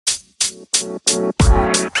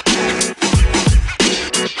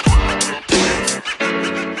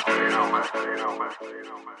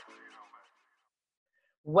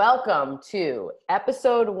Welcome to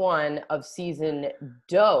episode 1 of season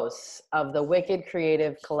dose of the Wicked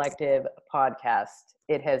Creative Collective podcast.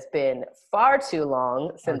 It has been far too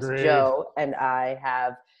long since Agreed. Joe and I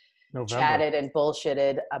have chatted and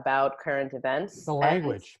bullshitted about current events. The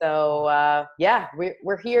language. And so,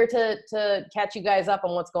 we're here to catch you guys up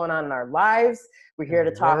on what's going on in our lives. We're here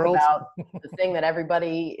to talk about the thing that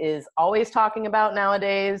everybody is always talking about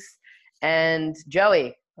nowadays. And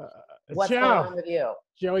Joey, what's going on with you?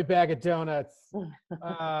 Joey Bag of Donuts.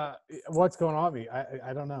 What's going on with me?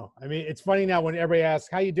 I don't know. I mean, it's funny now when everybody asks,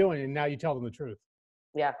 how you doing? And now you tell them the truth.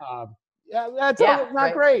 Yeah. That's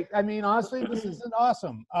not great. I mean, honestly, this isn't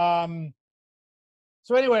awesome.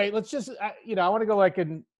 So anyway, let's just, I want to go like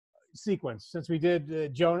in sequence since we did we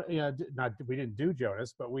didn't do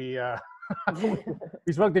Jonas, but we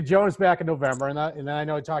we spoke to Jonas back in November. And then I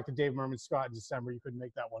know I talked to Dave Merman Scott in December. You couldn't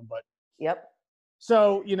make that one, but. Yep.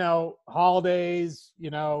 So, holidays,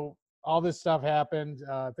 all this stuff happened,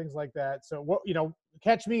 things like that. So,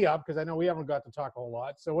 catch me up because I know we haven't got to talk a whole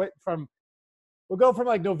lot. So, we'll go from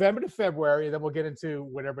like November to February, and then we'll get into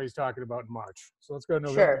what everybody's talking about in March. So, let's go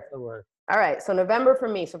November to February. All right. So, November for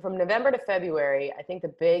me. So, from November to February, I think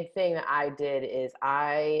the big thing that I did is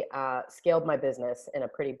I scaled my business in a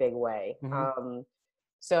pretty big way. Mm-hmm.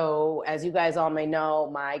 So as you guys all may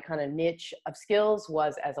know, my kind of niche of skills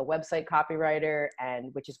was as a website copywriter,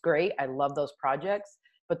 and which is great. I love those projects,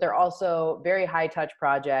 but they're also very high touch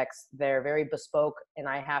projects. They're very bespoke, and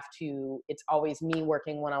it's always me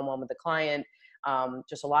working one-on-one with the client.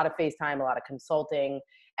 Just a lot of FaceTime, a lot of consulting.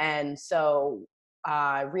 And so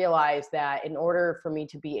I realized that in order for me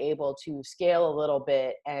to be able to scale a little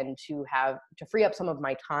bit and to free up some of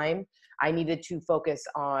my time, I needed to focus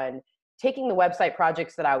on taking the website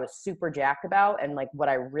projects that I was super jacked about and like what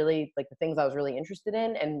I really like, the things I was really interested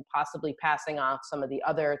in, and possibly passing off some of the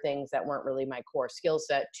other things that weren't really my core skill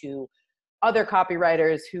set to other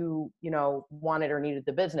copywriters who, wanted or needed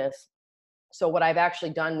the business. So what I've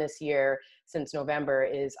actually done this year since November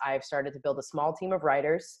is I've started to build a small team of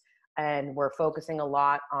writers, and we're focusing a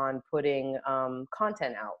lot on putting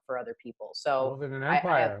content out for other people. So building an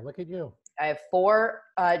empire. Look at you. I have 4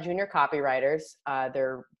 junior copywriters.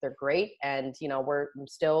 They're great. And,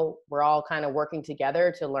 we're all kind of working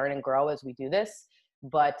together to learn and grow as we do this.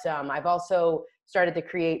 But I've also started to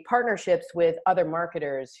create partnerships with other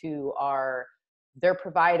marketers they're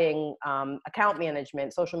providing account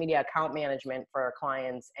management, social media account management for our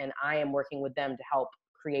clients. And I am working with them to help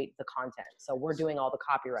create the content. So we're doing all the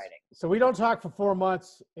copywriting. So we don't talk for 4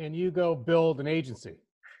 months and you go build an agency.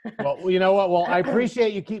 Well, you know what? Well, I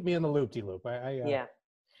appreciate you keep me in the loop-de-loop. Yeah.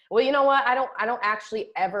 Well, you know what? I don't actually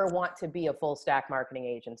ever want to be a full stack marketing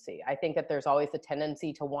agency. I think that there's always a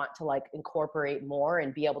tendency to want to like incorporate more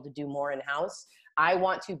and be able to do more in-house. I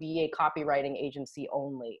want to be a copywriting agency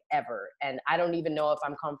only ever. And I don't even know if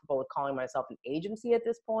I'm comfortable with calling myself an agency at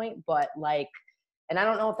this point, but and I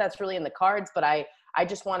don't know if that's really in the cards, but I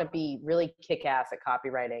just want to be really kick-ass at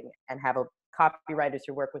copywriting and have copywriters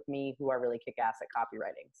who work with me who are really kick-ass at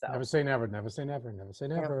copywriting. So never say never, never say never, never say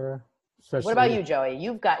never. Especially, what about you, Joey?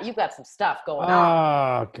 You've got some stuff going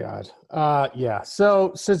on. Oh God. Yeah.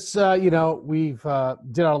 So since we've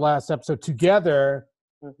did our last episode together,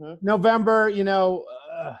 November,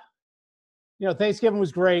 Thanksgiving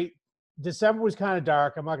was great. December was kind of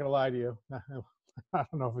dark. I'm not gonna lie to you. I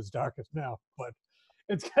don't know if it's darkest now, but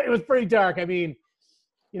it was pretty dark. I mean,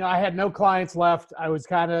 I had no clients left. I was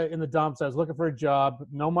kind of in the dumps. I was looking for a job.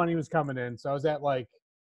 No money was coming in. So I was at bottom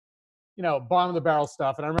of the barrel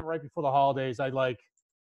stuff. And I remember right before the holidays, I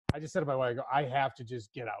just said to my wife, I have to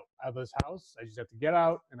just get out of this house. I just have to get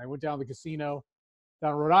out. And I went down to the casino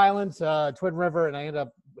down Rhode Island, Twin River, and I ended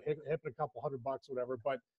up hitting a couple $100 or whatever.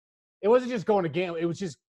 But it wasn't just going to game. It was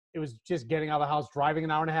just getting out of the house, driving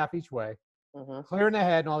an hour and a half each way, clearing the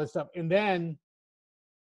head and all this stuff. And then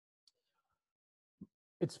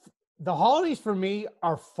the holidays for me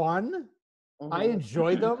are fun. I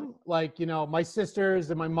enjoy them. Like, my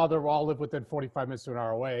sisters and my mother all live within 45 minutes to an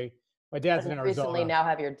hour away. My dad's in Arizona. Recently now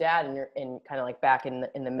have your dad and you're in kind of like back in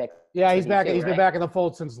the mix. Yeah, he's back. He's been back in the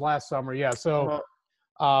fold since last summer. Yeah. So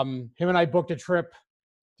him and I booked a trip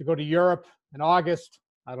to go to Europe in August.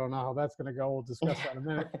 I don't know how that's going to go. We'll discuss that in a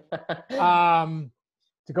minute.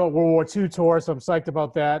 To go World War II tour. So I'm psyched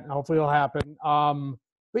about that. And hopefully it'll happen.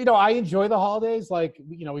 But, I enjoy the holidays. Like,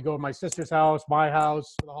 we go to my sister's house, my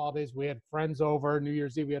house for the holidays. We had friends over. New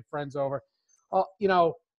Year's Eve, we had friends over.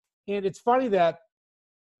 And it's funny that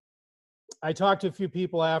I talked to a few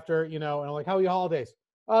people after, and I'm like, how are your holidays?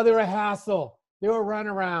 Oh, they were a hassle. They were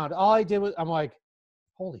running around. All I did was, I'm like,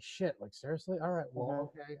 holy shit, like seriously? All right,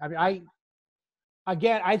 well, okay. I mean,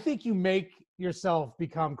 I think you make yourself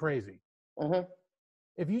become crazy.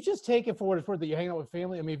 If you just take it for what it's worth that you hang out with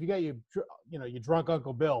family, I mean, if you got your drunk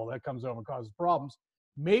Uncle Bill that comes over and causes problems,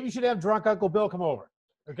 maybe you should have drunk Uncle Bill come over.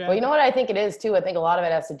 Okay. Well, you know what I think it is too? I think a lot of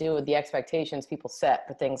it has to do with the expectations people set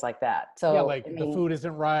for things like that. So yeah, like I mean, the food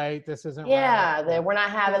isn't right, this isn't right. Yeah, we're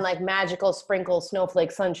not having like magical sprinkle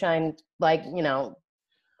snowflake sunshine, like,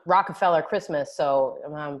 Rockefeller Christmas. So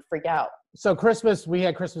freak out. So Christmas, we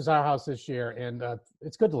had Christmas at our house this year, and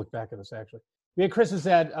it's good to look back at this actually. We had Christmas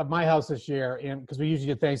at my house this year, and because we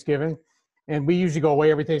usually do Thanksgiving, and we usually go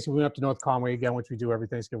away every Thanksgiving. We went up to North Conway again, which we do every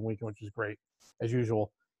Thanksgiving weekend, which is great as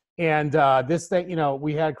usual. And this thing,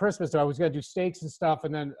 we had Christmas, so I was going to do steaks and stuff,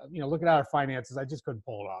 and then looking at our finances, I just couldn't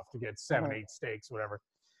pull it off to get 7-8 steaks, whatever.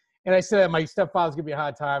 And I said my stepfather's giving me a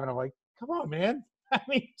hard time, and I'm like, come on, man. I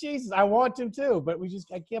mean, Jesus, I want to too, but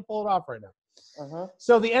I can't pull it off right now.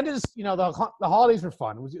 So the end of this, the holidays were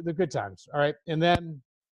fun. It was the good times. All right. And then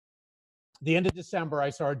the end of December, I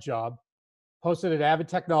saw a job posted at Avid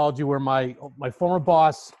Technology where my former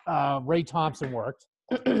boss, Ray Thompson, worked.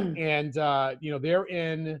 And, they're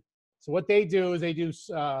in, so what they do is they do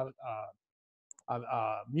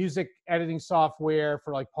music editing software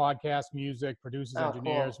for like podcast music, producers,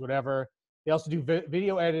 engineers, whatever. They also do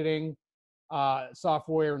video editing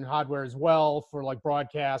software and hardware as well for like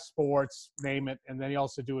broadcast, sports, name it. And then they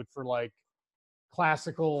also do it for like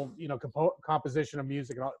classical, composition of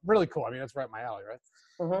music. And all. Really cool. I mean, that's right up my alley,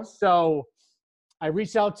 right? So I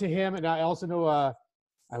reached out to him, and I also know, I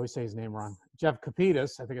always say his name wrong, Jeff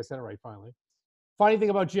Capitas. I think I said it right finally. Funny thing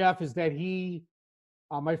about Jeff is that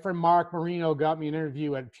my friend Mark Marino got me an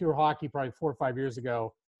interview at Pure Hockey probably 4 or 5 years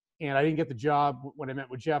ago, and I didn't get the job when I met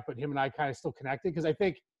with Jeff, but him and I kind of still connected because I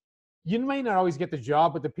think you may not always get the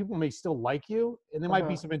job, but the people may still like you, and there might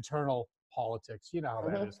be some internal politics. You know how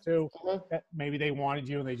that is too. That maybe they wanted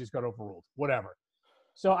you and they just got overruled, whatever.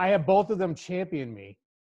 So I have both of them champion me,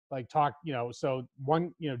 like talk, so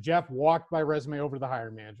one, Jeff walked my resume over to the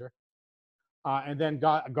hiring manager, and then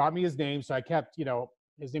got me his name. So I kept,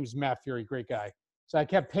 his name is Matt Fury, great guy. So I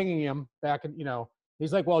kept pinging him back, and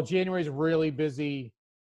he's like, well, January is a really busy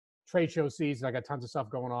trade show season. I got tons of stuff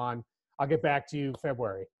going on. I'll get back to you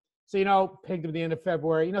February. So, pinged him at the end of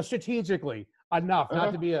February, strategically enough,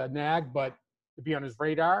 not to be a nag, but to be on his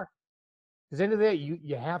radar. Because at the end of the day,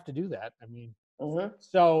 you have to do that. I mean,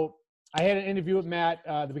 so I had an interview with Matt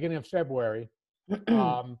at the beginning of February.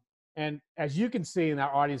 And as you can see, and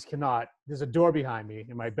our audience cannot, there's a door behind me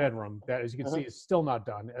in my bedroom that, as you can see, is still not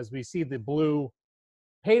done. As we see the blue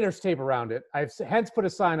painter's tape around it, I've hence put a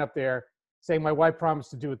sign up there saying my wife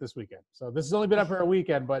promised to do it this weekend. So this has only been up for a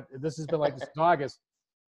weekend, but this has been like this in August.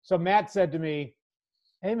 So Matt said to me,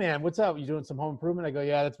 hey man, what's up? You doing some home improvement? I go,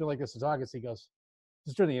 yeah, that's been like this since August. He goes,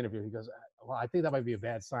 just during the interview, he goes, well, I think that might be a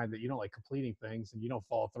bad sign that you don't like completing things and you don't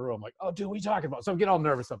follow through. I'm like, oh dude, what are you talking about? So I'm getting all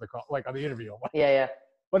nervous on the call, like on the interview. Like, yeah.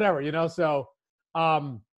 Whatever, so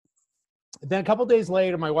then a couple days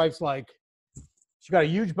later, my wife's like, she got a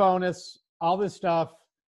huge bonus, all this stuff.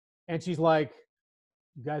 And she's like,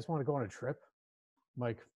 you guys want to go on a trip? I'm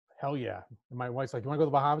like, hell yeah. And my wife's like, you want to go to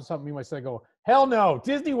the Bahamas or something? Me and my son go, hell no,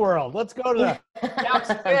 Disney World. Let's go to the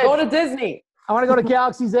Galaxy's Edge. Go to Disney. I want to go to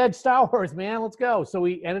Galaxy's Edge, Star Wars, man. Let's go. So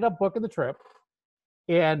we ended up booking the trip.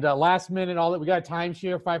 And last minute, all that, we got a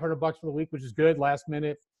timeshare, $500 for the week, which is good. Last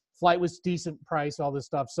minute. Flight was decent price, all this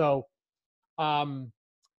stuff. So I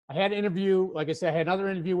had an interview. Like I said, I had another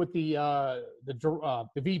interview with the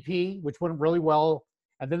VP, which went really well.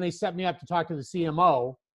 And then they set me up to talk to the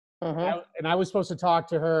CMO. And I was supposed to talk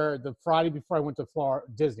to her the Friday before I went to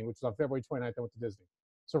Disney, which was on February 29th. I went to Disney.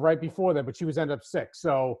 So right before that, but she was ended up sick.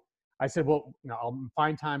 So I said, well, I'll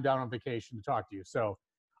find time down on vacation to talk to you. So,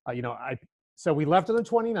 so we left on the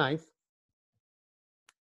 29th.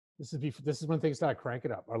 This is when things start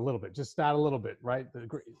cranking up a little bit. Just start a little bit, right?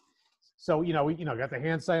 So we got the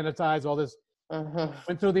hand sanitizer, all this.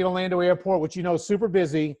 Went through the Orlando airport, which super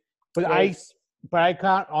busy. But I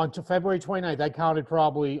count on to February 29th. I counted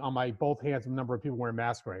probably on my both hands the number of people wearing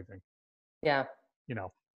masks or anything. Yeah.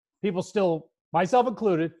 People still, myself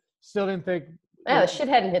included, still didn't think. Yeah, the shit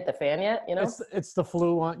hadn't hit the fan yet. It's the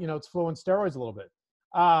flu on. It's flu on steroids a little bit.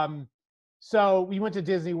 So we went to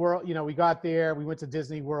Disney World, we got there, we went to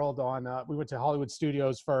Disney World we went to Hollywood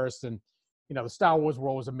Studios first, and, the Star Wars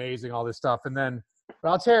world was amazing, all this stuff. And then, but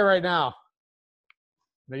I'll tell you right now,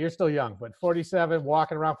 you're still young, but 47,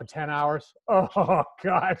 walking around for 10 hours. Oh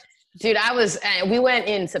God. Dude, we went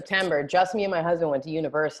in September, just me and my husband went to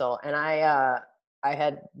Universal, and I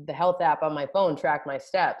had the health app on my phone track my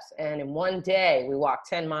steps, and in one day we walked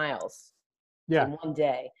 10 miles. Yeah. In one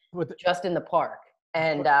day, just in the park,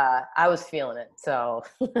 and I was feeling it. So.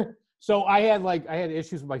 So I had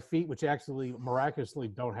issues with my feet, which actually miraculously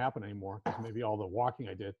don't happen anymore. Maybe all the walking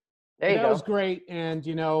I did. There you go. That was great, and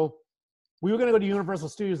we were going to go to Universal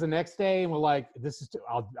Studios the next day, and we're like, "This is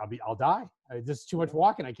I'll die. This is too much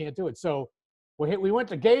walking. I can't do it." So we went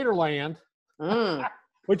to Gatorland,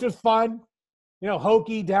 which was fun.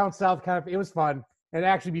 Hokey down south kind of. It was fun. And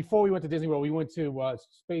actually, before we went to Disney World, we went to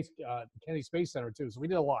Kennedy Space Center too. So we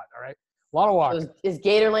did a lot. All right, a lot of walking. So is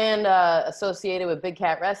Gatorland associated with Big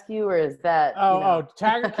Cat Rescue, or is that?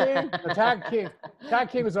 Tiger King? The Tiger King. Tiger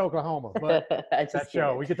King was Oklahoma, but that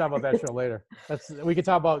show. We could talk about that show later. We could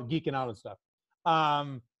talk about geeking out and stuff.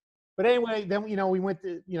 But anyway, then we went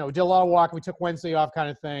to did a lot of walking. We took Wednesday off, kind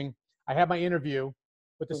of thing. I had my interview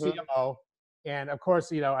with the CMO, and of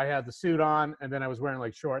course, I had the suit on, and then I was wearing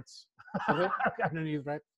like shorts underneath,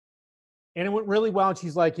 right? And it went really well. And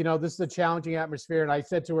she's like, this is a challenging atmosphere. And I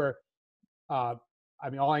said to her, all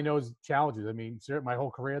I know is challenges. My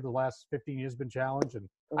whole career, the last 15 years, has been challenged. And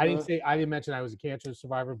I didn't mention I was a cancer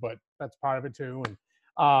survivor, but that's part of it too.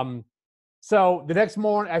 And so the next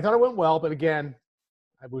morning, I thought it went well, but again,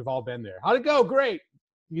 we've all been there. How'd it go? Great.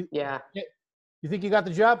 You think you got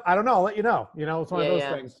the job? I don't know. I'll let you know. It's one of those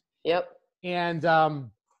things. Yep. And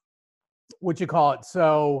what you call it?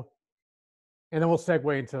 So, and then we'll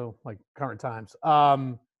segue into like current times.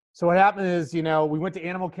 So what happened is, we went to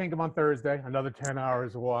Animal Kingdom on Thursday, another 10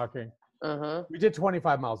 hours of walking. We did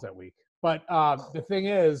 25 miles that week. But the thing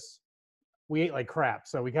is, we ate like crap.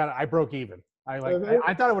 So I broke even. I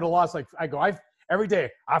thought I would have lost every day,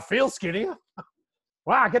 I feel skinny.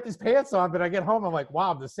 Wow, I get these pants on, but I get home, I'm like,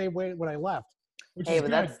 wow, I'm the same weight when I left. But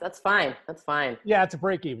that's fine. That's fine. Yeah, it's a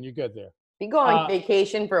break even. You're good there. If you go on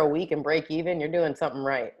vacation for a week and break even, you're doing something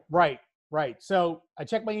right. Right. So I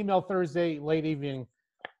checked my email Thursday, late evening,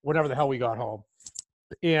 whenever the hell we got home.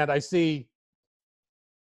 And I see,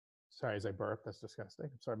 sorry, as I burp, that's disgusting.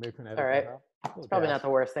 I'm sorry, maybe I can edit all right. It's probably not the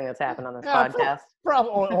worst thing that's happened on this podcast.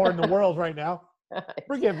 Probably, or in the world right now.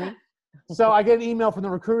 Forgive me. So I get an email from the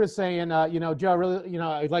recruiter saying, Joe, really,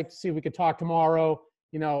 I'd like to see if we could talk tomorrow.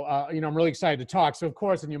 I'm really excited to talk. So of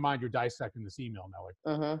course, in your mind, you're dissecting this email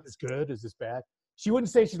now. Like, is this good? Is this bad? She wouldn't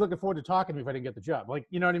say she's looking forward to talking to me if I didn't get the job. Like,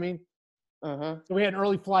 you know what I mean? So we had an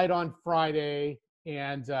early flight on Friday,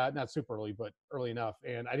 and not super early, but early enough.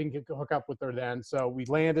 And I didn't get to hook up with her then. So we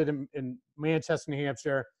landed in Manchester, New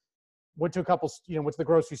Hampshire. Went to went to the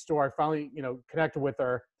grocery store. I finally, connected with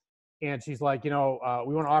her. And she's like, we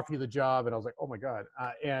want to offer you the job. And I was like, oh my God.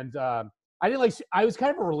 I was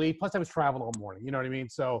kind of a relief. Plus I was traveling all morning. You know what I mean?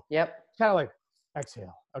 So yep. Kind of like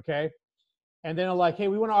exhale. Okay. And then they're like, hey,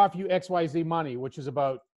 we want to offer you XYZ money, which is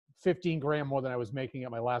about 15 grand more than I was making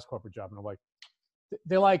at my last corporate job. And I'm like,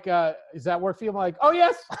 they're like, is that work for you? I'm like, oh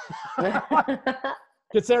yes.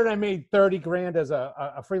 Considering I made 30 grand as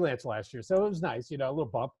a freelance last year. So it was nice, a little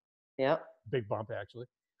bump. Yep. Big bump actually.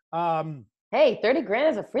 Hey, 30 grand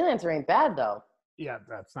as a freelancer ain't bad though. Yeah,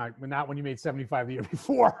 that's not when you made 75 the year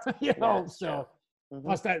before, so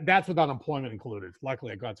plus that's with unemployment included.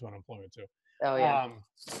 Luckily I got to unemployment too. Oh yeah.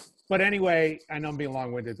 But anyway, I know I'm being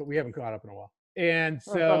long-winded, but we haven't caught up in a while. And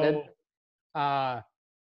so I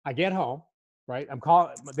get home, right?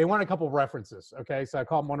 They want a couple of references. Okay. So I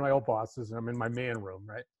called one of my old bosses and I'm in my man room,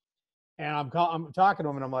 right? And I'm talking to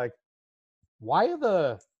him and I'm like, why are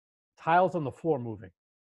the tiles on the floor moving?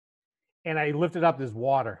 And I lifted up this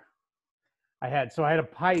water. I had a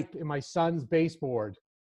pipe in my son's baseboard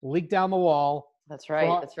leak down the wall. That's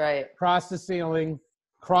right. Cross the ceiling,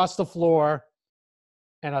 cross the floor.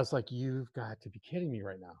 And I was like, you've got to be kidding me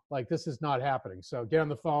right now. Like, this is not happening. So get on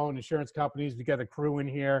the phone, insurance companies, we got a crew in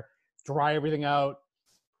here, dry everything out.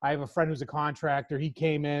 I have a friend who's a contractor. He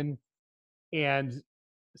came in. And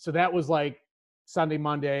so that was like Sunday,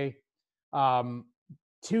 Monday.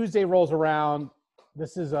 Tuesday rolls around.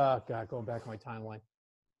 This is, going back to my timeline.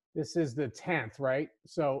 This is the 10th, right?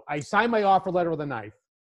 So I signed my offer letter on the 9th.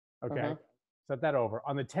 Okay. Set that over.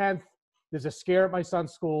 On the 10th, there's a scare at my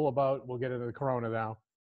son's school about, we'll get into the corona now.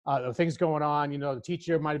 The things going on, the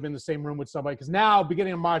teacher might have been in the same room with somebody. Because now,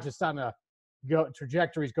 beginning of March, it's starting to go,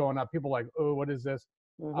 trajectories going up. People are like, oh, what is this?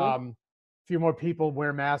 A few more people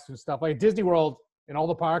wear masks and stuff. Like Disney World and all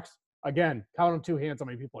the parks, again, count on two hands how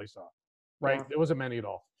many people I saw. Right? Yeah. There wasn't many at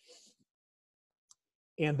all.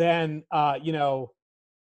 And then, I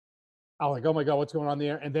was like, oh my God, what's going on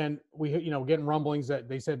there? And then we, getting rumblings that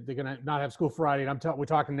they said they're going to not have school Friday. And we're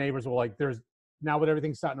talking to neighbors. We're like, now with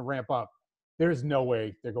everything starting to ramp up, there's no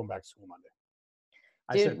way they're going back to school Monday.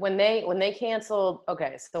 Dude, when they canceled,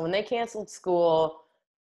 okay, so when they canceled school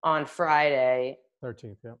on Friday,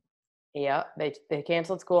 13th, yeah. Yeah, they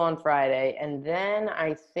canceled school on Friday, and then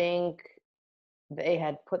I think they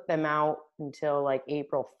had put them out until like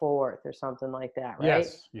April 4th or something like that, right?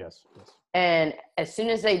 Yes. And as soon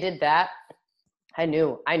as they did that, I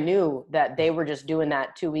knew that they were just doing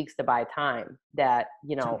that 2 weeks to buy time. That,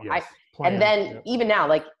 and then even now,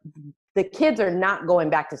 like the kids are not going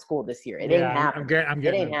back to school this year. It ain't happening.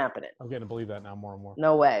 It ain't happening. I'm getting to believe that now more and more.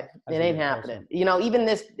 No way. It ain't happening. Even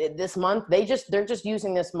this month, they're just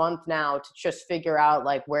using this month now to just figure out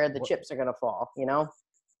like where the chips are gonna fall,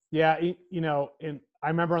 Yeah, and I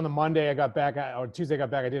remember on the Monday I got back, or Tuesday I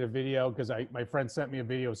got back, I did a video because my friend sent me a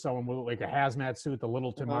video of someone with like a hazmat suit, the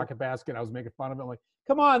Littleton market basket. I was making fun of it. I'm like,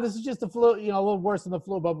 come on, this is just the flu, a little worse than the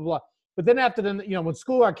flu, blah, blah, blah. But then after when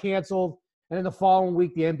school got canceled, and then the following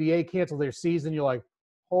week the NBA canceled their season, you're like,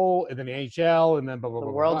 and then the NHL, and then blah, blah, blah.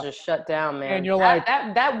 The world just shut down, man. And you're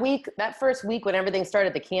that first week when everything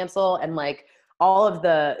started to cancel and like all of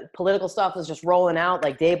the political stuff was just rolling out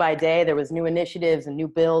like day by day. There was new initiatives and new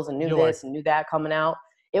bills and new this and new that coming out.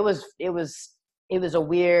 It was a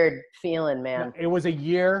weird feeling, man. It was a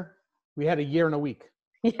year. We had a year and a week.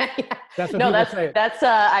 Yeah. That's what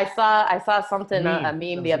I saw something, a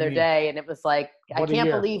meme the other day, and it was like, I can't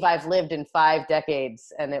believe I've lived in 5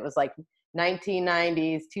 decades. And it was like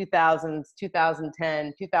 1990s, 2000s,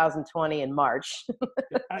 2010, 2020 in March.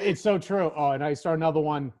 It's so true. Oh, and I saw another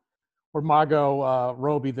one where Margot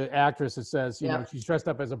Robbie, the actress, it says, she's dressed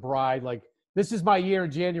up as a bride, like, this is my year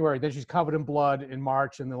in January. Then she's covered in blood in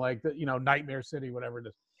March, and then like, Nightmare City, whatever it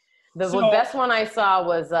is. The best one I saw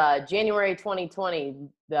was January 2020.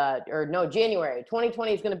 January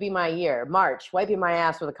 2020 is going to be my year. March, wiping my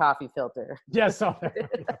ass with a coffee filter. Yes, but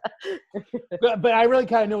I really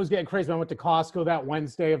kind of knew it was getting crazy. I went to Costco that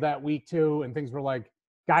Wednesday of that week too, and things were like,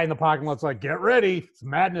 guy in the parking lot's like, get ready, it's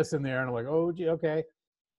madness in there, and I'm like, oh, gee, okay.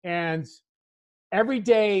 And every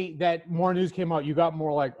day that more news came out, you got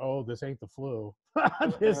more like, oh, this ain't the flu.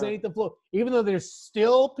 This ain't the flu. Even though there's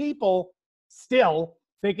still people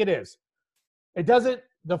think it is.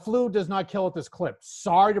 The flu does not kill at this clip.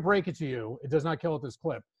 Sorry to break it to you. It does not kill at this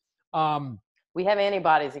clip. We have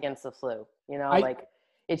antibodies against the flu,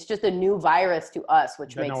 it's just a new virus to us,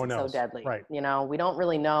 which makes it so deadly. Right. We don't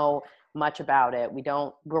really know much about it.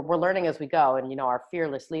 We're learning as we go. And, our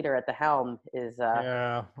fearless leader at the helm is,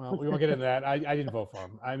 yeah, well, we won't get into that. I didn't vote for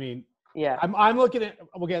him. I mean, yeah, I'm looking at,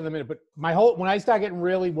 we'll get in a minute, but when I start getting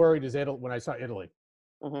really worried is when I saw Italy.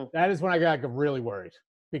 That is when I got really worried,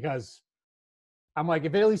 because I'm like,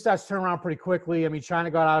 if Italy starts to turn around pretty quickly, I mean,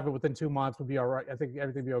 China got out of it within 2 months, would be all right. I think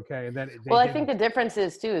everything would be okay. And then I think the difference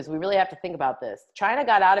is we really have to think about this. China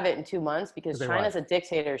got out of it in 2 months because China's a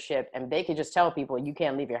dictatorship, and they could just tell people you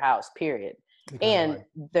can't leave your house, period. And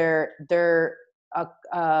they're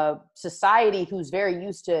a society who's very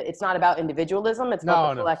used to, it's not about individualism, it's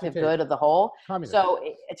about the collective good of the whole. Communism. So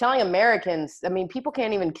telling Americans, I mean, people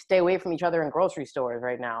can't even stay away from each other in grocery stores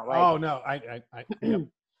right now. Like, oh no, yep.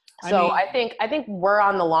 So I think we're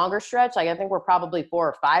on the longer stretch. Like, I think we're probably 4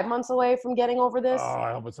 or 5 months away from getting over this. Oh,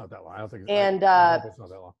 I hope it's not that long. I don't think. I hope it's not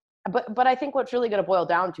that long. But I think what's really going to boil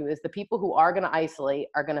down to is the people who are going to isolate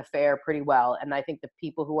are going to fare pretty well, and I think the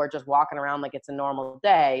people who are just walking around like it's a normal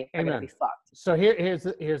day are going to be fucked. So here's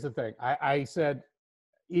the thing. I said,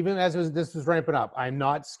 even as this was ramping up, I'm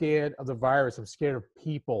not scared of the virus. I'm scared of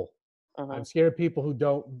people. I'm scared of people who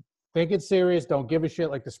don't think it's serious, don't give a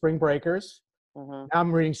shit, like the spring breakers. Now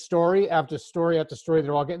I'm reading story after story after story.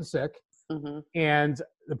 They're all getting sick. And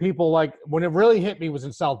the people, like, when it really hit me was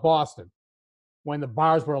in South Boston, when the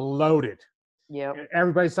bars were loaded. Yeah.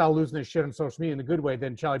 Everybody started losing their shit on social media in a good way.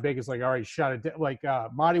 Then Charlie Baker's like, all right, shut it down. Like,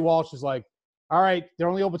 Marty Walsh is like, all right, they're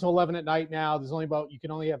only open till 11 at night now. There's only you can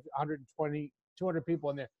only have 120, 200 people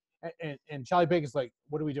in there. And Charlie Baker's like,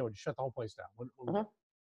 what are we doing? Shut the whole place down.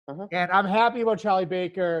 And I'm happy about Charlie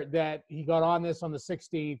Baker that he got on this on the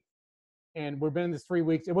 16th. And we've been in this 3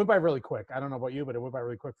 weeks. It went by really quick. I don't know about you, but it went by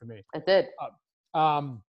really quick for me. It did.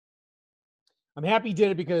 I'm happy he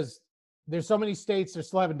did it because there's so many states that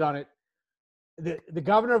still haven't done it. The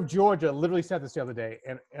governor of Georgia literally said this the other day,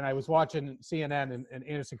 and I was watching CNN and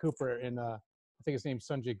Anderson Cooper and I think his name's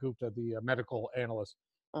Sanjay Gupta, the medical analyst.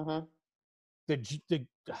 The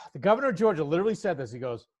governor of Georgia literally said this. He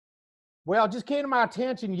goes, well, it just came to my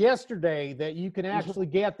attention yesterday that you can actually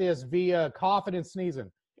get this via coughing and sneezing.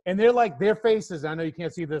 And they're like, their faces, I know you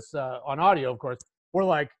can't see this on audio, of course, we're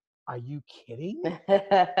like, are you kidding? We've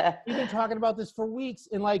been talking about this for weeks.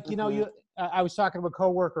 And like, I was talking to a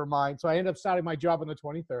coworker of mine, so I ended up starting my job on the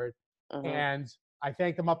 23rd. And I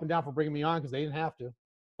thanked them up and down for bringing me on because they didn't have to.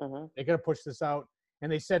 They could have pushed this out.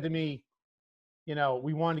 and they said to me, you know,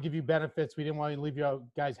 we wanted to give you benefits. We didn't want to leave you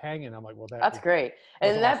guys hanging. I'm like, well, that's great.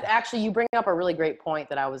 And that actually, you bring up a really great point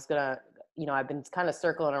that I was gonna, you know, I've been kind of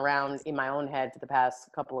circling around in my own head for the past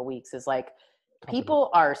couple of weeks, is like, people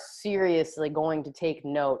are seriously going to take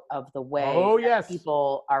note of the way that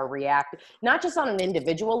people are reacting, not just on an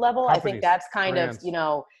individual level. I think that's kind of, you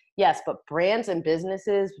know, yes, but brands and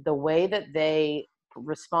businesses, the way that they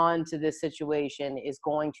respond to this situation is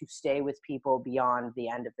going to stay with people beyond the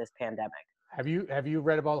end of this pandemic. Have you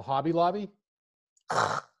read about Hobby Lobby?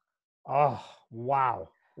 Oh, wow.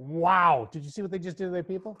 Wow. Did you see what they just did to their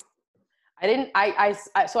people? I didn't,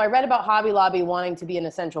 so I read about Hobby Lobby wanting to be an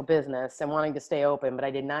essential business and wanting to stay open, but I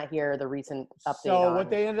did not hear the recent update. So what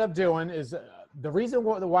they ended up doing is the reason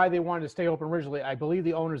why they wanted to stay open originally, I believe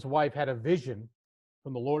the owner's wife had a vision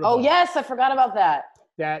from the Lord above. Oh yes, I forgot about that.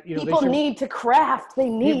 That, you know, people need to craft.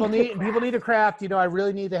 People need to craft. You know, I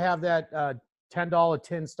really need to have that $10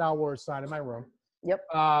 tin Star Wars sign in my room. Yep.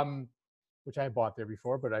 Which I bought there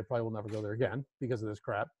before, but I probably will never go there again because of this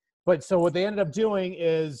crap. But so what they ended up doing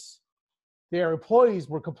is their employees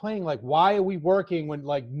were complaining, like, why are we working when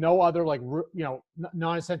like no other, like, you know,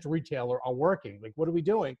 non-essential retailer are working? Like, what are we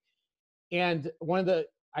doing? And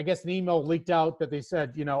I guess an email leaked out that they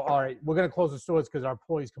said, you know, all right, we're going to close the stores because our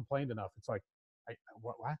employees complained enough. It's like,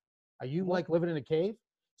 what? Are you like living in a cave?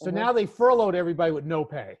 So now they furloughed everybody with no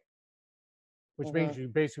pay, which means you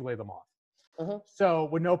basically lay them off. So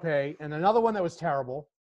with no pay. And another one that was terrible,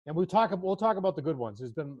 and we'll talk about the good ones.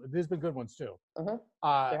 There's been good ones too. There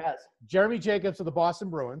has. Jeremy Jacobs of the Boston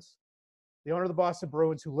Bruins, the owner of the Boston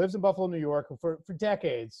Bruins, who lives in Buffalo, New York, who for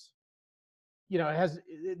decades, you know,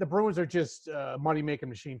 the Bruins are just a money-making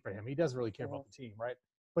machine for him. He doesn't really care about the team, right?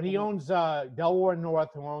 But he owns Delaware North,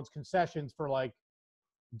 who owns concessions for like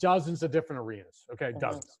dozens of different arenas. Okay,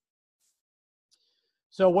 dozens.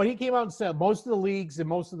 So what he came out and said, most of the leagues and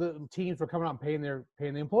most of the teams were coming out and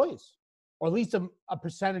paying the employees, or at least a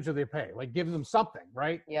percentage of their pay, like giving them something,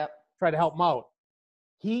 right? Yep. Try to help them out.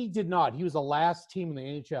 He did not. He was the last team in the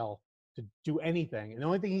NHL to do anything. And the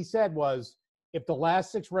only thing he said was, if the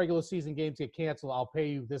last 6 regular season games get canceled, I'll pay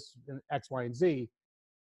you this X, Y, and Z.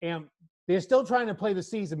 And they're still trying to play the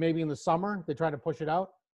season maybe in the summer. They're trying to push it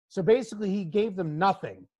out. So basically he gave them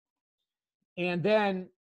nothing. And then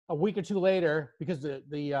a week or two later, because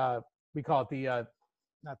we call it the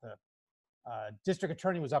district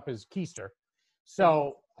attorney was up his keister.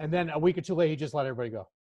 So, and then a week or two later, he just let everybody go.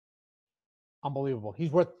 Unbelievable.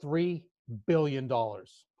 He's worth $3 billion.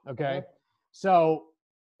 Okay. So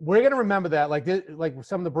we're going to remember that. Like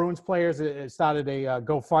some of the Bruins players started a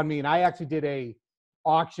GoFundMe, and I actually did a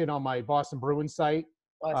auction on my Boston Bruins site.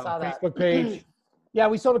 Oh, I saw that. Facebook page. Yeah,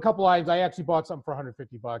 we sold a couple items. I actually bought something for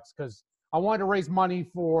 $150 because I wanted to raise money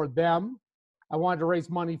for them. I wanted to raise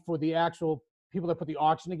money for the actual people that put the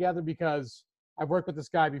auction together, because I've worked with this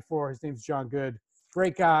guy before. His name's John Good.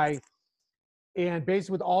 Great guy. And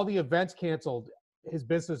basically with all the events canceled, his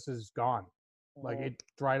business is gone. Like it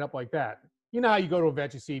dried up like that. You know how you go to an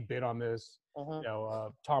event, you see bid on this, you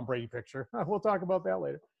know, Tom Brady picture. We'll talk about that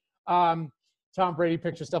later. Tom Brady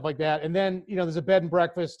picture, stuff like that. And then, you know, there's a bed and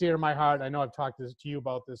breakfast dear to my heart. I know I've talked to you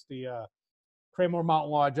about this, the Craigmore Mountain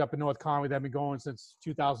Lodge up in North Conway. They've been going since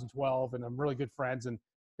 2012, and I'm really good friends, and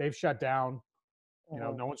they've shut down. You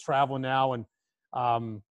know, no one's traveling now. And I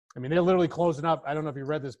mean, they're literally closing up. I don't know if you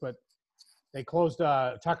read this, but they closed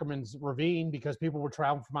Tuckerman's Ravine because people were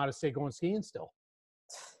traveling from out of state going skiing still.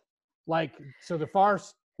 Like, so the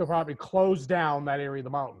forest department closed down that area of the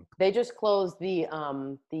mountain. They just closed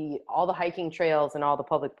all the hiking trails and all the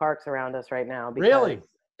public parks around us right now. Because really?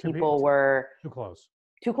 People were too close.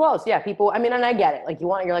 Too close. Yeah. People, I mean, and I get it. Like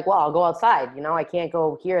you're like, well, I'll go outside, you know, I can't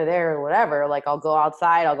go here or there or whatever. Like I'll go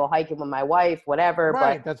outside, I'll go hiking with my wife, whatever.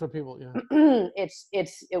 Right. But that's what people,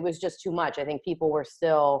 it was just too much. I think people were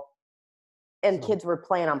still, and kids were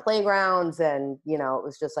playing on playgrounds, and, you know, it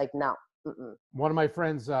was just like, no. One of my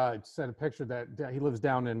friends sent a picture that he lives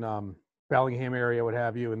down in Bellingham area, what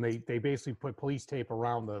have you. And they basically put police tape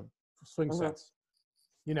around the swing sets,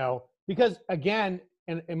 you know, because again,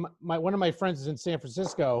 and one of my friends is in San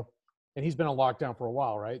Francisco, and he's been on lockdown for a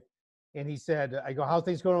while, right? And he said, I go, how are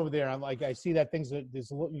things going over there? I'm like, I see that there's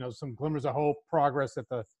you know, some glimmers of hope, progress, that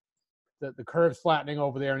the curve's flattening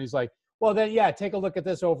over there. And he's like, well, then, yeah, take a look at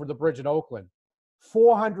this over the bridge in Oakland.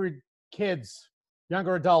 400 kids,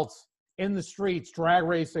 younger adults, in the streets, drag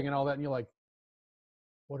racing and all that. And you're like,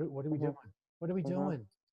 what are we doing? What are we doing?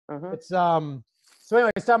 It's so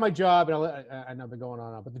anyway, I started my job, and I know I've been going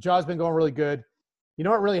on, but the job's been going really good. You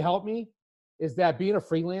know what really helped me is that being a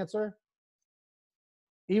freelancer,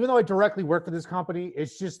 even though I directly work for this company,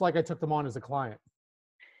 it's just like I took them on as a client.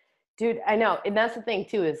 Dude, I know. And that's the thing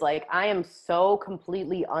too, is like, I am so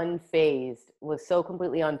completely unfazed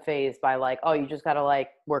by like, oh, you just got to like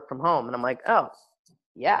work from home. And I'm like, oh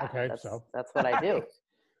yeah, Okay, that's what I do.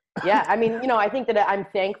 Yeah. I mean, I think that I'm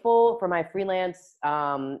thankful for my freelance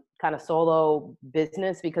kind of solo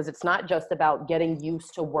business, because it's not just about getting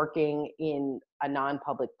used to working in a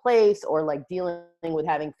non-public place or like dealing with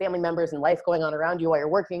having family members and life going on around you while you're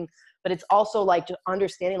working, but it's also like just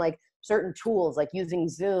understanding like certain tools, like using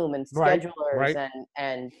Zoom and right, schedulers right,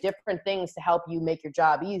 and different things to help you make your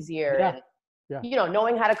job easier. yeah, And, yeah.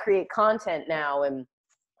 knowing how to create content now. And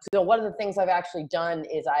so one of the things I've actually done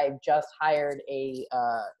is I've just hired a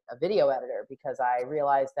video editor, because I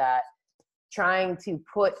realized that trying to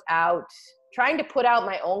put out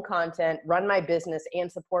my own content, run my business,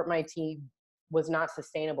 and support my team was not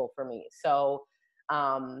sustainable for me. So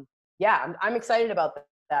yeah, I'm excited about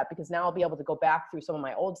that, because now I'll be able to go back through some of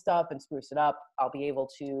my old stuff and spruce it up. I'll be able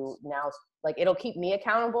to now, like, it'll keep me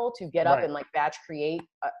accountable to get up Right. and like batch create,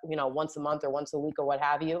 once a month or once a week or what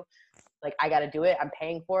have you. Like, I got to do it. I'm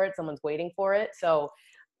paying for it. Someone's waiting for it. So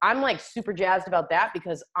I'm like super jazzed about that,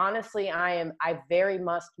 because honestly, I very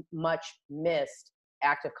much missed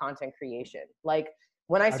active content creation. Like,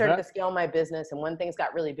 when I started to scale my business and when things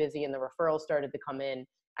got really busy and the referrals started to come in,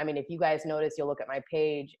 I mean, if you guys notice, you'll look at my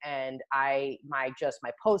page and my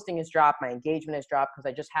posting has dropped, my engagement has dropped, because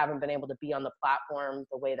I just haven't been able to be on the platform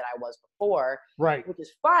the way that I was before. Right. Which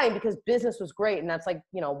is fine, because business was great. And that's like,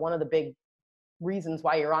 one of the big reasons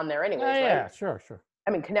why you're on there anyways, right? Yeah, sure.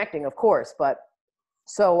 I mean, connecting, of course, but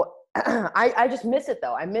so I just miss it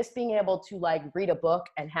though. I miss being able to like read a book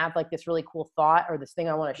and have like this really cool thought or this thing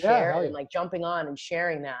I want to share, and like jumping on and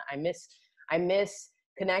sharing that. I miss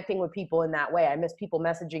connecting with people in that way. I miss people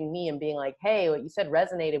messaging me and being like, hey, what you said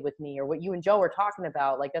resonated with me, or what you and Joe were talking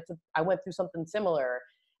about. Like, I went through something similar.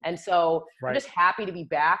 And so I'm just happy to be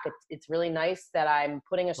back. It's really nice that I'm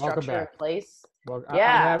putting a structure in place. Well,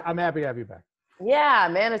 yeah. I'm happy to have you back. Yeah,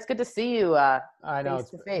 man, it's good to see you I know face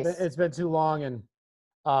to face. it's been too long,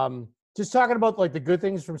 and just talking about like the good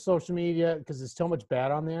things from social media, because there's so much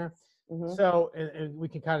bad on there. Mm-hmm. So, and we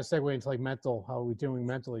can kind of segue into like how are we doing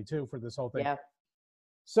mentally too for this whole thing. Yeah.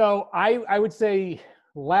 So I would say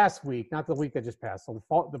last week, not the week that just passed, so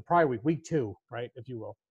the prior week 2, right, if you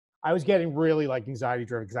will, I was getting really like anxiety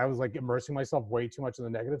driven, because I was like immersing myself way too much in the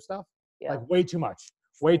negative stuff, like way too much.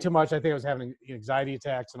 I think I was having anxiety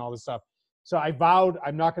attacks and all this stuff. So I vowed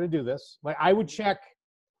I'm not going to do this. Like, I would check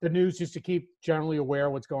the news just to keep generally aware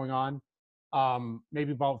of what's going on.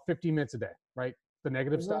 Maybe about 15 minutes a day, right? The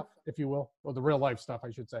negative stuff, if you will, or the real life stuff,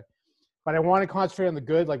 I should say. But I want to concentrate on the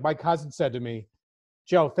good. Like my cousin said to me,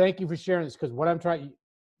 Joe, thank you for sharing this, because what I'm trying,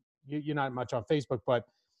 you're not much on Facebook, but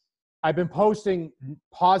I've been posting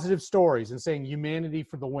positive stories and saying humanity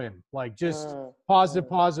for the win. Like just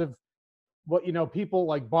positive. What, people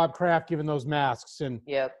like Bob Kraft giving those masks. And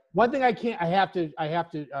one thing I have to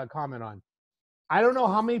comment on. I don't know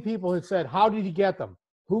how many people have said, how did he get them?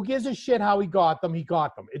 Who gives a shit how he got them? He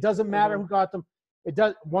got them. It doesn't matter who got them. It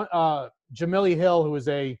does. Jamili Hill, who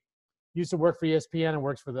used to work for ESPN and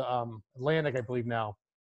works for the Atlantic, I believe now,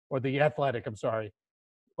 or the Athletic, I'm sorry,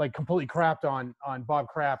 like completely crapped on Bob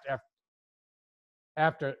Kraft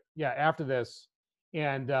after this.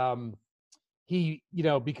 And he,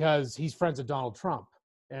 because he's friends with Donald Trump.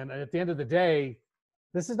 And at the end of the day,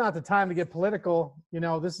 this is not the time to get political.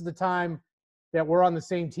 This is the time that we're on the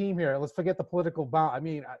same team here. Let's forget the political bound. I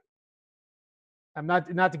mean, I'm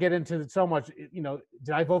not to get into so much,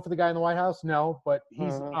 did I vote for the guy in the White House? No, but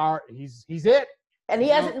he's it. And he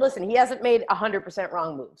hasn't made 100%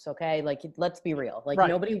 wrong moves. Okay. Like, let's be real. Like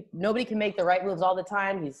nobody can make the right moves all the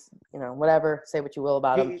time. He's, whatever, say what you will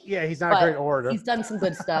about him. Yeah. He's not a great orator. He's done some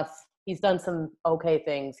good stuff. He's done some okay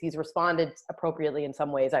things. He's responded appropriately in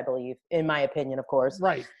some ways, I believe, in my opinion, of course.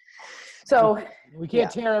 Right. So we can't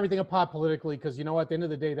tear everything apart politically, because at the end of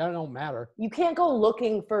the day, that don't matter. You can't go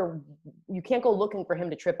looking for him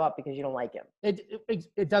to trip up because you don't like him.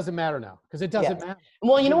 It doesn't matter now, because it doesn't matter.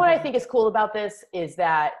 Well, you know what I think is cool about this is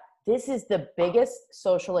that this is the biggest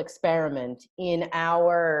social experiment in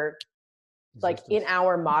our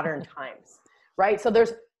modern times, right? So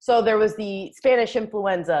there was the Spanish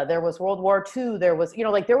influenza, there was World War II, there was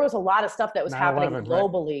there was a lot of stuff that was happening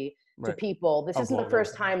globally to people. This isn't the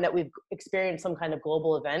first time that we've experienced some kind of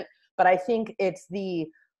global event, but I think it's the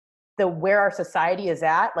where our society is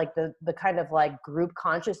at, like the kind of like group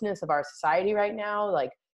consciousness of our society right now, like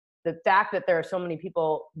the fact that there are so many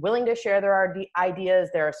people willing to share their ideas,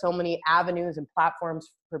 there are so many avenues and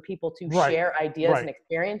platforms for people to share ideas and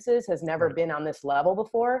experiences has never been on this level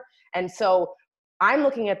before. And so I'm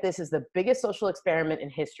looking at this as the biggest social experiment in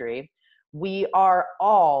history. We are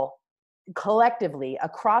all collectively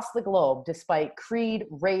across the globe, despite creed,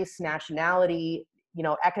 race, nationality,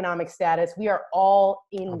 economic status, we are all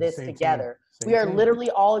in this together. We are literally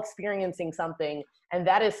all experiencing something, and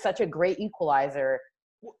that is such a great equalizer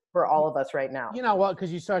for all of us right now. You know what?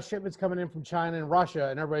 Because you saw shipments coming in from China and Russia,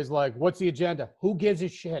 and everybody's like, "What's the agenda? Who gives a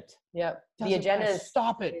shit?" Yep. The agenda is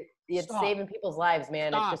stop it. It's saving people's lives,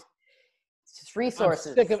 man. Stop. It's just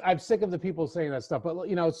resources. I'm sick of the people saying that stuff.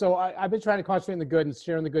 But so I've been trying to concentrate on the good and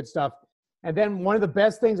sharing the good stuff. And then one of the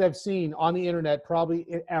best things I've seen on the internet probably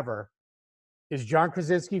ever is John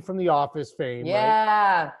Krasinski from The Office fame.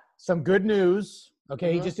 Yeah. Right? Some good news.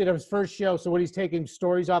 Okay, He just did his first show. So what he's taking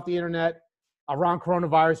stories off the internet around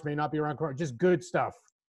coronavirus, may not be around corona, just good stuff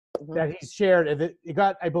that he's shared. And it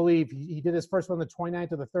got, I believe, he did his first one the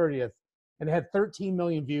 29th or the 30th, and it had 13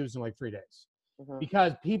 million views in like 3 days.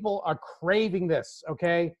 Because people are craving this.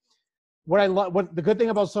 Okay, what the good thing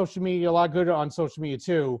about social media, a lot good on social media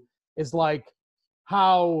too, is like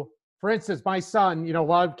how, for instance, my son, a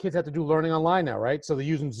lot of kids have to do learning online now, right? So they're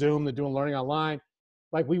using Zoom, they're doing learning online.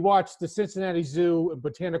 Like we watched the Cincinnati Zoo and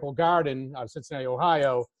Botanical Garden out of Cincinnati,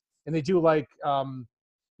 Ohio, and they do like, home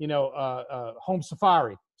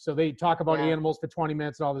safari. So they talk about animals for 20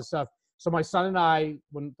 minutes and all this stuff. So my son and I,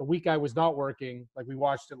 when the week I was not working, like we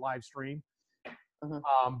watched it live stream.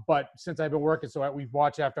 But since I've been working, so we've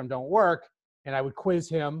watched after I'm done work, and I would quiz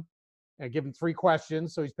him and give him 3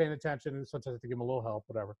 questions. So he's paying attention, and sometimes I have to give him a little help,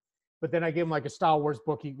 whatever. But then I give him like a Star Wars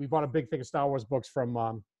book. We bought a big thing of Star Wars books from,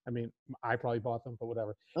 I probably bought them, but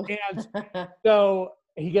whatever. And so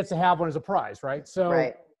he gets to have one as a prize, right?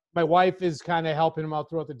 So my wife is kind of helping him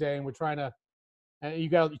out throughout the day, and we're trying to, and you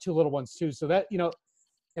got 2 little ones too. So that,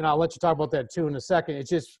 and I'll let you talk about that too in a second.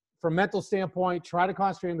 It's just, from a mental standpoint, try to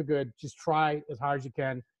concentrate on the good. Just try as hard as you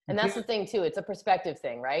can. And that's the thing too. It's a perspective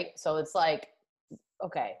thing, right? So it's like,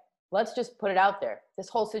 okay, let's just put it out there. This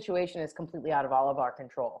whole situation is completely out of all of our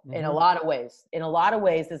control in a lot of ways. In a lot of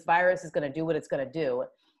ways, this virus is going to do what it's going to do.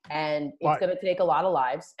 And it's going to take a lot of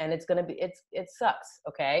lives, and it's going to be, it sucks.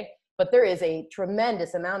 Okay. But there is a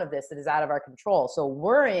tremendous amount of this that is out of our control. So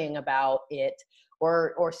worrying about it,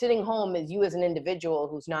 or sitting home as you as an individual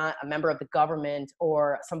who's not a member of the government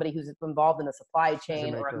or somebody who's involved in the supply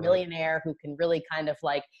chain or a millionaire who can really kind of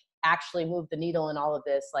like actually move the needle in all of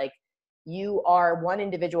this, like you are one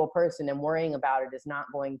individual person, and worrying about it is not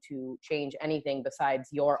going to change anything besides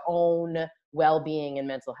your own well-being and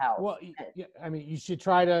mental health. Well, I mean, you should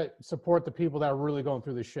try to support the people that are really going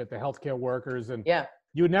through this shit, the healthcare workers. And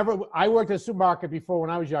you would never, I worked at a supermarket before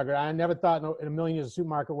when I was younger. I never thought in a million years a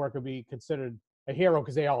supermarket worker would be considered a hero,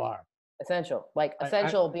 because they all are. Essential, like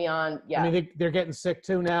essential beyond, I mean, they're getting sick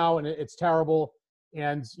too now, and it's terrible.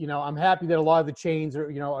 And, I'm happy that a lot of the chains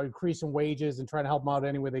are, are increasing wages and trying to help them out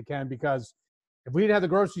any way they can, because if we didn't have the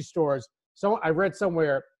grocery stores, I read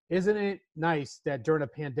somewhere, isn't it nice that during a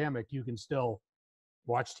pandemic, you can still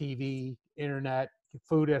watch TV, internet, get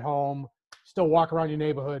food at home, still walk around your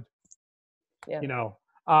neighborhood,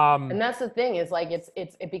 and that's the thing, is like,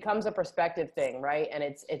 it becomes a perspective thing, right? And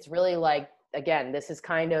it's really like, again, this is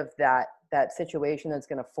kind of that situation that's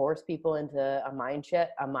going to force people into a mindset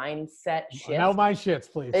shift. No mind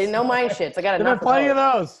shits, please. No mind shits. I got enough. There's plenty of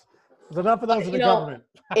those. There's enough of those in the government.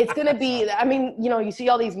 It's going to be, I mean, you see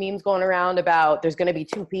all these memes going around about there's going to be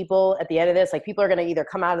 2 people at the end of this. Like, people are going to either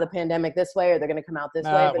come out of the pandemic this way, or they're going to come out this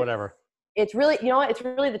way. But whatever. It's really, it's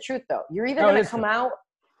really the truth though. You're either going to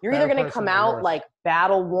come out, like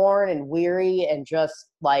battle worn and weary and just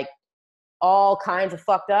like all kinds of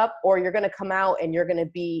fucked up, or you're going to come out and you're going to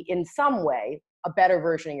be in some way a better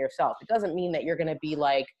version of yourself. It doesn't mean that you're going to be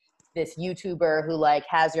like this YouTuber who like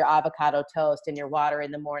has your avocado toast and your water in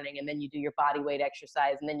the morning, and then you do your body weight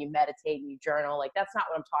exercise, and then you meditate and you journal. Like, that's not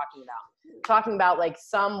what I'm talking about. I'm talking about like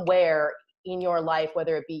somewhere in your life,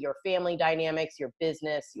 whether it be your family dynamics, your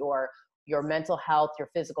business, your mental health, your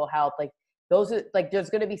physical health, like those are like, there's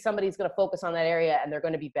going to be somebody who's going to focus on that area, and they're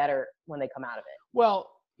going to be better when they come out of it. Well,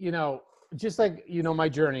 just like, my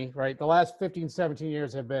journey, right? The last 15, 17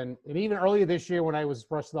 years have been, and even earlier this year when I was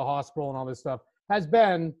rushed to the hospital and all this stuff, has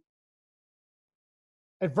been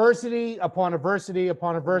adversity upon adversity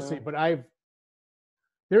upon adversity. But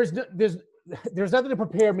there's nothing to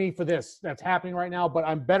prepare me for this that's happening right now, but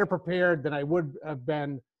I'm better prepared than I would have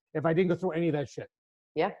been if I didn't go through any of that shit.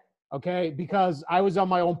 Yeah. Okay. Because I was on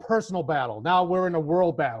my own personal battle. Now we're in a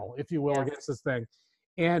world battle, if you will, against this thing.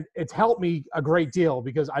 And it's helped me a great deal,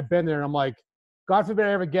 because I've been there, and I'm like, God forbid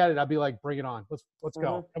I ever get it, I'll be like, bring it on. Let's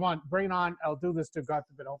go. Come on, bring it on. I'll do this too. God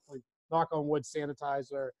forbid, hopefully, knock on wood,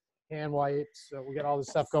 sanitizer, hand wipes. So we got all this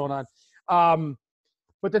stuff going on.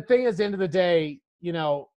 But the thing is, at the end of the day,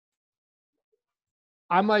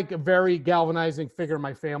 I'm like a very galvanizing figure in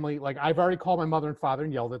my family. Like I've already called my mother and father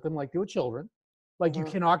and yelled at them like they were children. Like you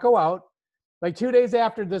cannot go out. Like 2 days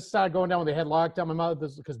after this started going down, when they had lockdown, my mother,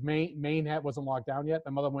 because Maine wasn't locked down yet.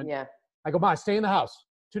 My mother went, Yeah. I go, Mom, stay in the house.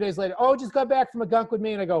 2 days later, oh, just got back from a gunk with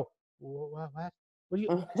me. And I go, what? What do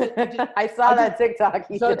you? I saw that TikTok.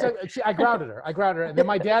 So I grounded her. And then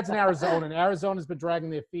my dad's in Arizona, and Arizona's been dragging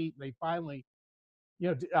their feet. And they finally,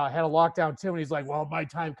 had a lockdown too. And he's like, well, my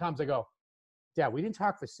time comes. I go, Dad, we didn't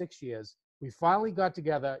talk for 6 years. We finally got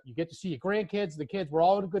together. You get to see your grandkids, the kids. We're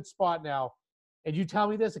all in a good spot now. And you tell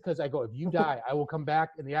me this because I go, if you die, I will come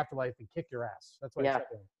back in the afterlife and kick your ass. That's what I said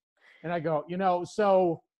to him. And I go,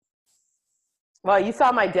 so. Well, you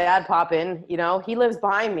saw my dad pop in, he lives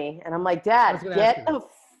behind me. And I'm like, Dad, get the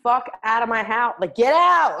fuck out of my house. Like, get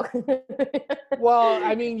out. Well,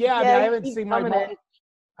 I mean, I haven't seen my mom.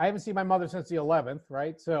 I haven't seen my mother since the 11th,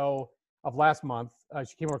 right? So of last month.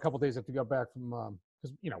 She came over a couple of days after we got back from,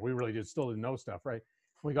 because, we really still didn't know stuff, right?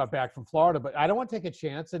 We got back from Florida, but I don't want to take a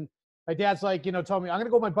chance. And my dad's like, told me, I'm going to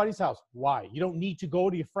go to my buddy's house. Why? You don't need to go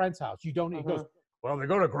to your friend's house. You don't need, he goes, well, they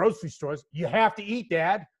go to grocery stores. You have to eat,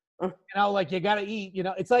 Dad. Like you got to eat,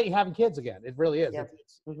 it's like having kids again. It really is. Yeah.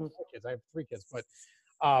 It's kids. I have 3 kids, but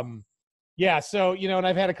so, and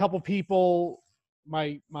I've had a couple people,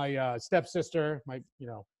 my stepsister, went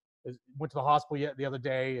to the hospital the other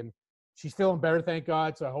day, and she's feeling better, thank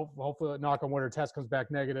God. So hopefully, knock on wood, her test comes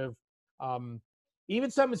back negative.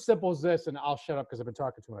 Even something as simple as this, and I'll shut up because I've been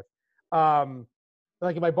talking too much.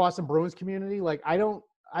 Like in my Boston Bruins community, like I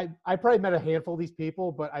probably met a handful of these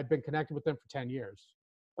people, but I've been connected with them for 10 years.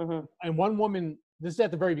 And one woman, this is at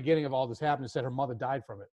the very beginning of all this happening, said her mother died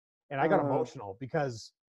from it. And I got emotional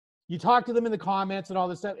because you talk to them in the comments and all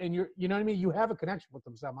this stuff, and you know what I mean? You have a connection with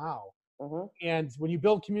them somehow. And when you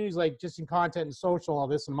build communities like just in content and social and all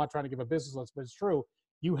this, and I'm not trying to give a business list, but it's true,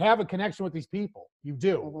 you have a connection with these people. You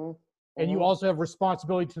do. And you also have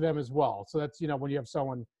responsibility to them as well. So that's, when you have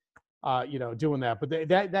someone, doing that. But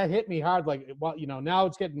that hit me hard. Like, well, now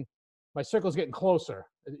my circle's getting closer.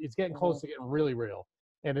 It's getting close to getting really real.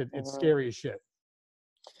 And it's scary as shit.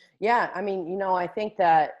 Yeah. I mean, I think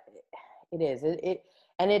that it is.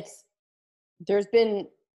 There's been,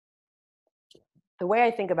 the way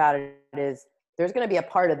I think about it is there's going to be a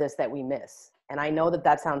part of this that we miss. And I know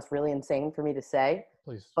that sounds really insane for me to say,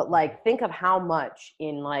 please, but like, think of how much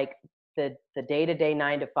in like the day-to-day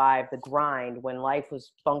 9 to 5, the grind, when life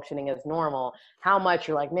was functioning as normal, how much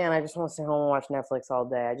you're like, man, I just want to stay home and watch Netflix all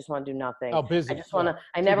day. I just want to do nothing. Oh, busy.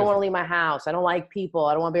 I never want to leave my house. I don't like people.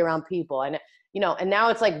 I don't want to be around people. And now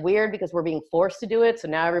it's like weird because we're being forced to do it. So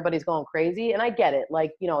now everybody's going crazy, and I get it.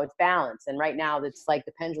 Like, it's balance. And right now it's like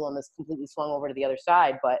the pendulum is completely swung over to the other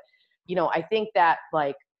side. But, I think that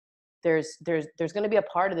like, there's going to be a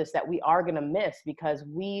part of this that we are going to miss because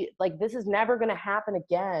this is never going to happen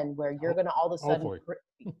again where you're going to all of a sudden,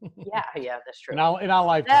 yeah, that's true. In our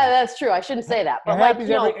lifetime. Yeah, that's true. I shouldn't say that, but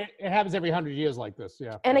it happens every 100 years like this.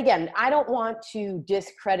 Yeah. And again, I don't want to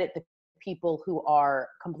discredit the people who are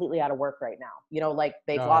completely out of work right now. Like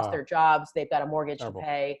they've lost their jobs, they've got a mortgage to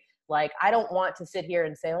pay. Like, I don't want to sit here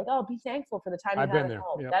and say like, oh, be thankful for the time you have at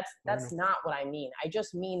home. Yep. That's not what I mean. I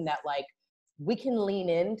just mean that like, we can lean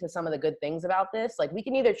into some of the good things about this. Like we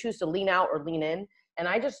can either choose to lean out or lean in. And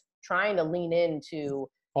I just trying to lean into.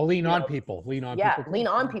 Lean on people. Lean on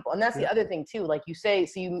people. And that's the other thing too. Like you say,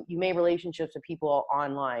 so you made relationships with people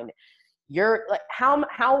online. You're like,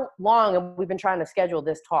 how long have we been trying to schedule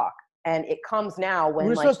this talk? And it comes now when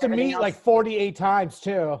we're supposed to meet like 48 times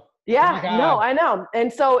too. Yeah, no, I know.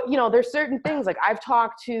 And so, there's certain things like I've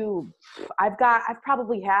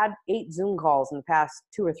probably had 8 Zoom calls in the past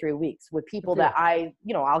 2 or 3 weeks with people that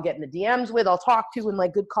I'll get in the DMs with, I'll talk to, and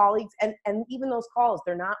like good colleagues. And even those calls,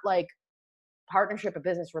 they're not like partnership or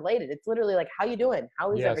business related. It's literally like, how you doing?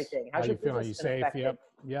 How is everything? How's your business? Are you safe? Yep.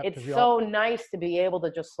 It's so nice to be able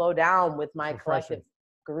to just slow down with my collective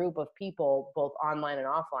group of people, both online and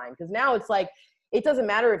offline. Because now it's like, it doesn't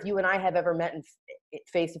matter if you and I have ever met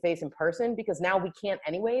face to face in person, because now we can't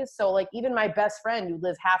anyways. So like even my best friend who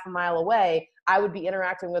lives half a mile away, I would be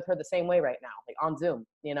interacting with her the same way right now, like on Zoom,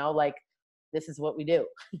 like this is what we do.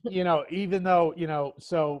 Even though,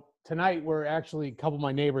 so tonight we're actually a couple of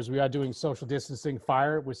my neighbors, we are doing social distancing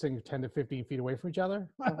fire. We're sitting 10 to 15 feet away from each other,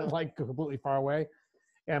 like completely far away.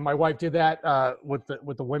 And my wife did that with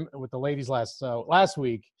the ladies last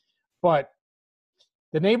week. But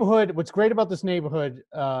the neighborhood, what's great about this neighborhood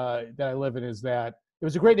that I live in is that it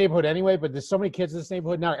was a great neighborhood anyway, but there's so many kids in this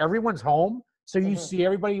neighborhood now. Everyone's home. So you see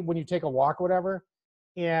everybody when you take a walk or whatever.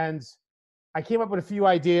 And I came up with a few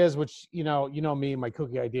ideas, which, me and my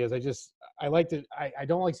cookie ideas. I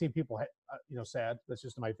don't like seeing people, sad. That's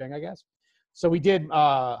just my thing, I guess. So we did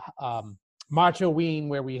Macho Ween,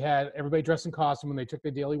 where we had everybody dressed in costume when they took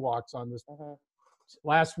their daily walks on this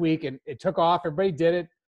last week, and it took off. Everybody did it.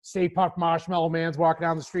 Stay Puft Marshmallow Man's walking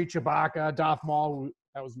down the street, Chewbacca, Darth Maul,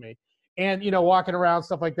 that was me. And, walking around,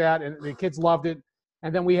 stuff like that, and the kids loved it.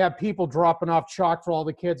 And then we have people dropping off chalk for all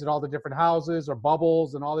the kids at all the different houses or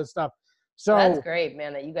bubbles and all this stuff. So that's great,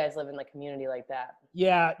 man, that you guys live in a community like that.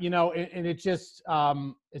 Yeah, and it just,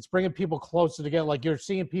 it's bringing people closer together. Like you're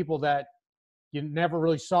seeing people that you never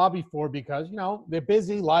really saw before because, they're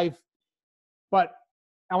busy life. But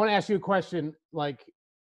I want to ask you a question, like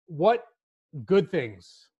what good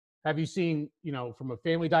things have you seen, from a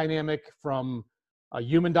family dynamic, from a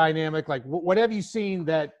human dynamic? Like what have you seen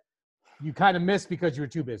that you kind of missed because you were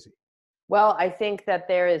too busy? Well, I think that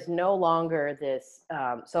there is no longer this.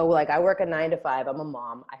 So like I work a 9 to 5. I'm a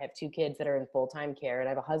mom. I have 2 kids that are in full-time care, and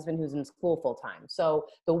I have a husband who's in school full-time. So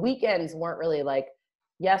the weekends weren't really like,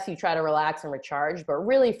 yes, you try to relax and recharge, but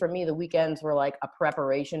really for me, the weekends were like a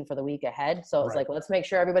preparation for the week ahead. So it was like, let's make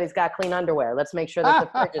sure everybody's got clean underwear. Let's make sure that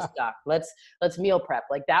the fridge is stocked. Let's meal prep.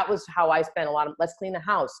 Like that was how I spent a lot of, let's clean the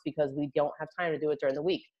house because we don't have time to do it during the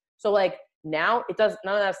week. So like now none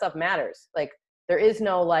of that stuff matters. Like there is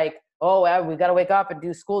no like, oh, we got to wake up and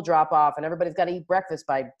do school drop off and everybody's got to eat breakfast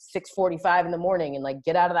by 6:45 in the morning and like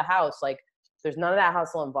get out of the house. Like there's none of that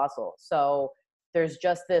hustle and bustle. So there's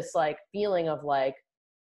just this like feeling of like,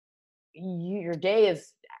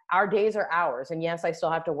 our days are ours. And yes, I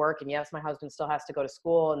still have to work. And yes, my husband still has to go to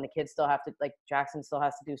school and the kids still have to, like Jackson still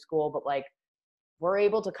has to do school, but like we're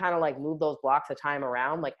able to kind of like move those blocks of time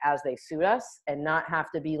around like as they suit us and not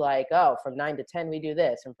have to be like, oh, from 9 to 10, we do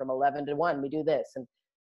this. And from 11 to 1, we do this. And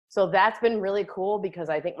so that's been really cool because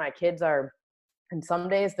I think my kids are, and some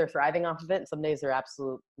days they're thriving off of it. And some days they're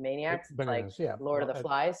absolute maniacs. Bananas, like yeah. Lord of the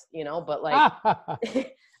Flies, but like,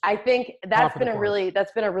 I think that's been a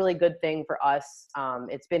really good thing for us.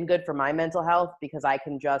 It's been good for my mental health because I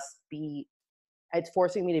can just it's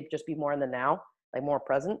forcing me to just be more in the now, like more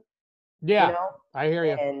present. Yeah, I hear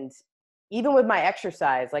you. And even with my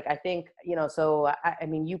exercise, like I think, so I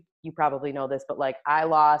mean, you probably know this, but like I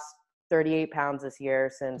lost 38 pounds this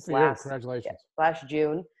year since Congratulations. last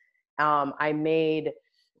June. I made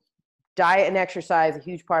diet and exercise a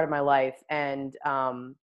huge part of my life. And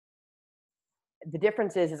the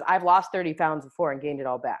difference is I've lost 30 pounds before and gained it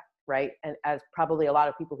all back, right? And as probably a lot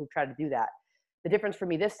of people who try to do that. The difference for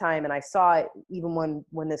me this time, and I saw it even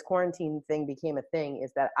when this quarantine thing became a thing,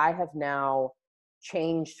 is that I have now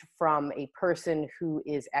changed from a person who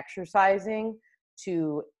is exercising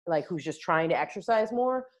to like who's just trying to exercise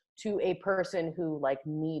more to a person who like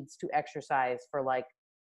needs to exercise for like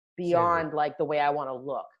beyond like the way I want to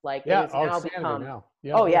look. Like it has now become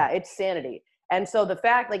it's sanity. And so the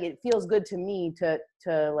fact, like, it feels good to me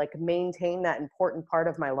to like maintain that important part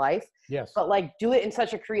of my life. Yes. But like do it in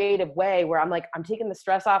such a creative way where I'm like, I'm taking the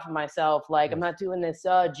stress off of myself. Like I'm not doing this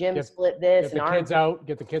gym split this. Get the kids out.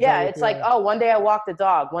 Yeah, it's like, oh, one day I walk the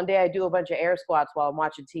dog. One day I do a bunch of air squats while I'm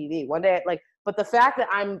watching TV. One day, but the fact that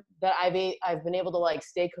I've been able to like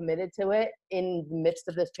stay committed to it in the midst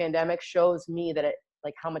of this pandemic shows me that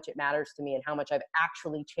like how much it matters to me and how much I've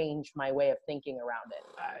actually changed my way of thinking around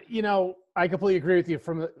it. I completely agree with you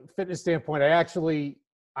from a fitness standpoint.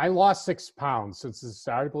 I lost 6 pounds since it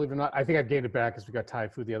started, believe it or not. I think I've gained it back because we got Thai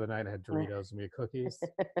food the other night. I had Doritos and we had cookies,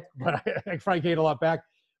 but I probably gained a lot back.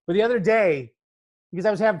 But the other day, because I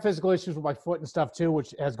was having physical issues with my foot and stuff too,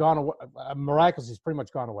 which has gone away, miraculously, it's pretty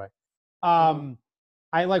much gone away.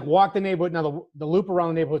 I like walked the neighborhood. Now the loop around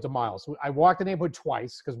the neighborhood's a mile. So I walked the neighborhood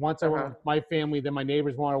twice because once I went with my family, then my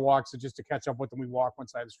neighbors wanted to walk. So just to catch up with them, we walk one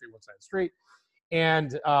side of the street.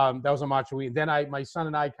 And that was on Macho Week. Then my son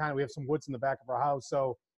and I we have some woods in the back of our house.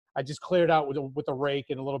 So I just cleared out with a rake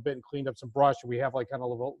and a little bit and cleaned up some brush. We have like kind of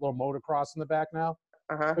a little motocross in the back now.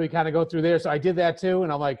 So we kind of go through there. So I did that too.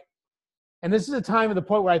 And I'm like, and this is a time at the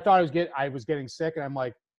point where I thought I was getting sick. And I'm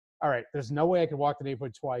like, all right, there's no way I could walk the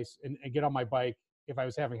neighborhood twice and get on my bike if I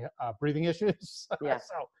was having breathing issues. Yeah.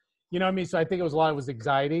 So, you know what I mean? So I think it was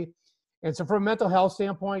anxiety. And so from a mental health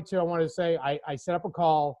standpoint too, I wanted to say, I set up a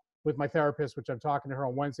call with my therapist, which I'm talking to her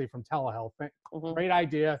on Wednesday from telehealth. Great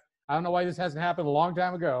idea. I don't know why this hasn't happened a long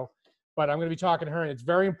time ago, but I'm going to be talking to her and it's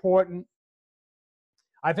very important.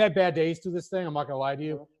 I've had bad days through this thing. I'm not going to lie to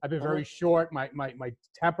you. I've been very short. My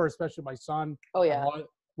temper, especially my son. Oh yeah.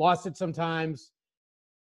 Lost it sometimes.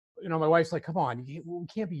 My wife's like, come on, we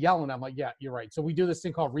can't be yelling. I'm like, yeah, you're right. So we do this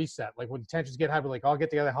thing called reset. Like when tensions get high, we're like, I'll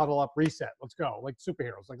get together, huddle up, reset. Let's go. Like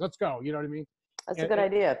superheroes. Like, let's go. You know what I mean? That's a good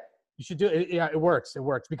idea. You should do it. Yeah, it works. It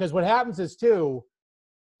works. Because what happens is too,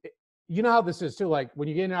 you know how this is too. Like when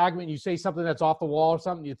you get in an argument, you say something that's off the wall or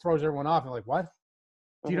something, it throws everyone off. And like, what?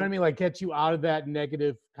 Do you know what I mean? Like get you out of that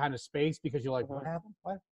negative kind of space because you're like, what happened?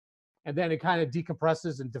 What? And then it kind of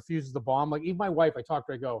decompresses and diffuses the bomb. Like even my wife, I talk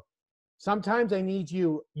to her, I go, sometimes I need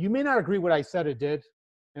you. You may not agree what I said or did,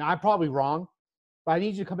 and I'm probably wrong, but I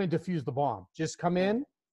need you to come in and diffuse the bomb. Just come in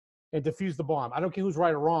and diffuse the bomb. I don't care who's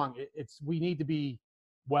right or wrong. We need to be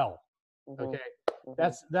well. Okay.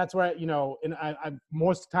 That's where, you know, and I'm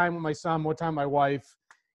most of the time with my son, more time with my wife,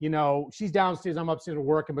 you know, she's downstairs, I'm upstairs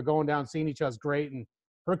working, but going down, seeing each other's great. And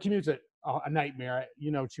her commute's a nightmare.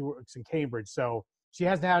 You know, she works in Cambridge. So she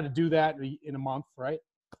hasn't had to do that in a month. Right.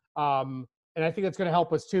 And I think that's going to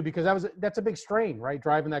help us too, because that's a big strain, right?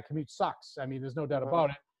 Driving that commute sucks. I mean, there's no doubt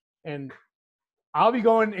about it. And I'll be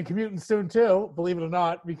going and commuting soon too, believe it or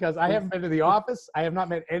not, because I haven't been to the office. I have not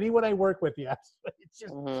met anyone I work with yet. It's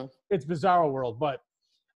just, it's bizarre world. But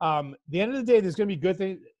the end of the day, there's going to be good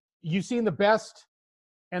things. You've seen the best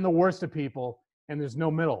and the worst of people, and there's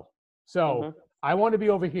no middle. So I want to be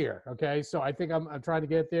over here. Okay. So I think I'm trying to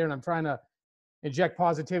get there, and I'm trying to inject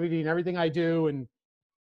positivity in everything I do. And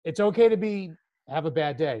it's okay to have a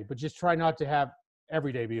bad day, but just try not to have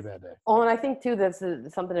every day be a bad day. Oh, and I think too, that's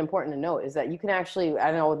something important to note is that you can actually,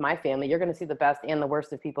 I know with my family, you're going to see the best and the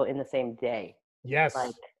worst of people in the same day. Yes.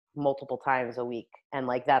 Like multiple times a week. And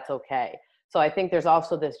like, that's okay. So I think there's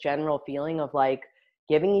also this general feeling of like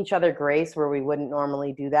giving each other grace where we wouldn't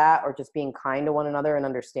normally do that, or just being kind to one another and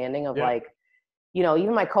understanding of like, you know,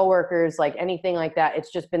 even my coworkers, like anything like that,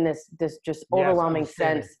 it's just been this just overwhelming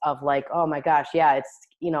sense of like, oh my gosh, yeah, it's,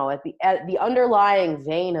 you know, at the underlying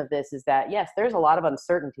vein of this is that, yes, there's a lot of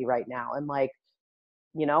uncertainty right now. And like,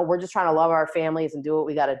 you know, we're just trying to love our families and do what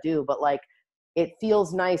we got to do. But like, it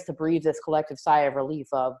feels nice to breathe this collective sigh of relief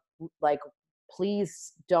of like,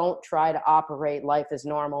 please don't try to operate life as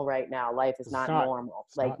normal right now. Life is not normal.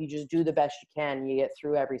 Like you just do the best you can. You get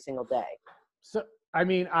through every single day. So, I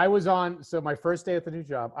mean, so my first day at the new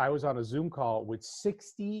job, I was on a Zoom call with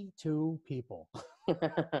 62 people.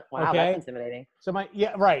 Wow, that's intimidating. So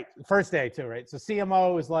right. First day too, right? So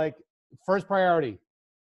CMO is like, first priority,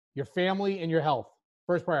 your family and your health.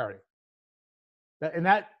 First priority.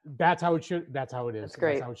 That's how it should, that's how it is. That's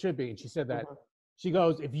great. That's how it should be. And she said that. She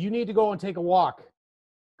goes, if you need to go and take a walk,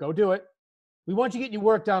 go do it. We want you to get your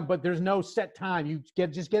work done, but there's no set time. You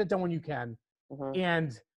just get it done when you can.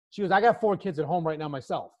 And she goes, I got 4 kids at home right now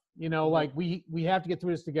myself. You know, like we have to get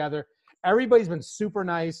through this together. Everybody's been super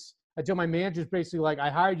nice. I tell my manager's basically like, I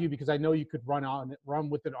hired you because I know you could run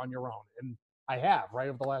with it on your own. And I have, right,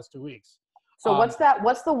 over the last 2 weeks. So what's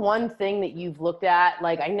the one thing that you've looked at?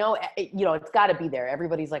 Like, I know, you know, it's got to be there.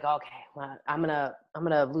 Everybody's like, okay, well, I'm going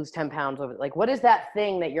to lose 10 pounds over it. Like, what is that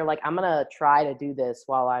thing that you're like, I'm going to try to do this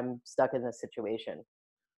while I'm stuck in this situation?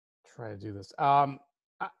 Try to do this.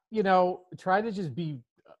 You know, try to just be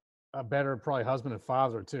a better probably husband and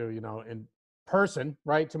father too, you know, in person,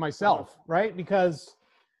 right, to myself, right? Because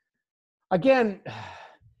again,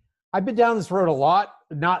 I've been down this road a lot,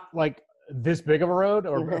 not like this big of a road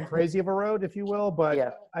or crazy of a road, if you will,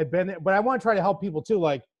 but but I want to try to help people too.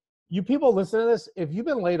 Like you people listen to this, if you've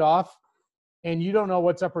been laid off and you don't know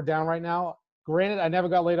what's up or down right now, granted, I never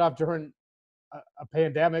got laid off during a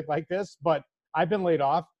pandemic like this, but I've been laid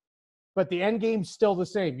off, but the end game's still the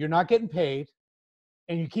same. You're not getting paid.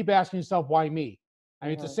 And you keep asking yourself, why me? I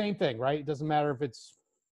mean, it's the same thing, right? It doesn't matter if it's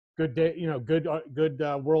good day, you know, good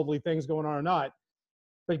worldly things going on or not.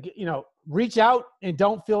 But, you know, reach out and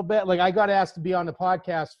don't feel bad. Like I got asked to be on the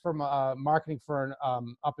podcast from a marketing firm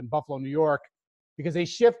up in Buffalo, New York, because they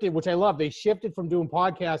shifted, which I love. They shifted from doing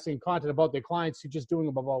podcasting content about their clients to just doing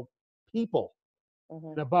them about people.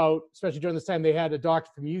 And about, especially during this time, they had a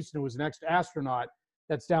doctor from Houston who was an ex-astronaut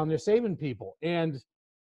that's down there saving people. And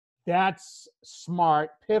that's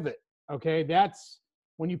smart pivot. Okay. That's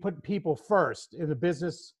when you put people first in the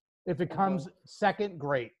business. If it comes second,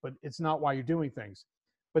 great, but it's not why you're doing things.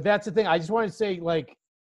 But that's the thing. I just wanted to say, like,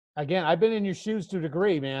 again, I've been in your shoes to a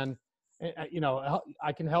degree, man. You know,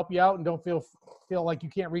 I can help you out, and don't feel like you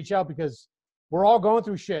can't reach out, because we're all going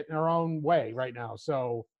through shit in our own way right now.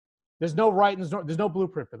 So there's no right and there's no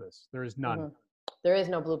blueprint for this. There is none. There is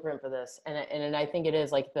no blueprint for this. And I think it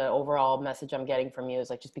is like the overall message I'm getting from you is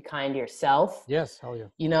like, just be kind to yourself. Yes. Hell yeah.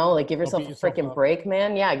 You know, like give yourself a freaking break,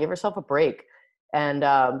 man. Yeah. Give yourself a break. And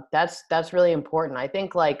that's really important. I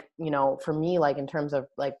think, like, you know, for me, like in terms of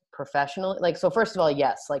like professional, like, so first of all,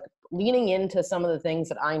 yes, like leaning into some of the things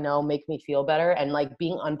that I know make me feel better, and like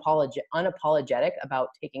being unapologetic about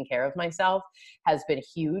taking care of myself has been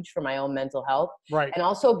huge for my own mental health. Right. And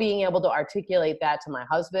also being able to articulate that to my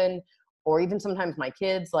husband, or even sometimes my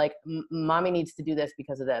kids, like, mommy needs to do this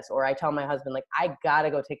because of this. Or I tell my husband, like, I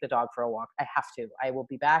gotta go take the dog for a walk. I have to. I will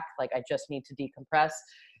be back. Like, I just need to decompress.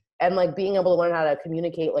 And like being able to learn how to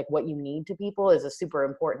communicate like what you need to people is a super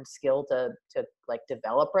important skill to like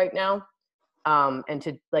develop right now. And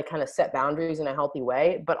to like kind of set boundaries in a healthy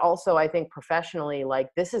way. But also I think professionally, like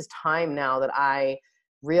this is time now that I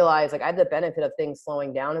realize like I have the benefit of things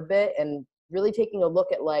slowing down a bit and really taking a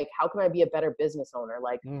look at like, how can I be a better business owner?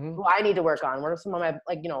 Like who I need to work on? What are some of my,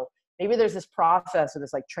 like, you know, maybe there's this process or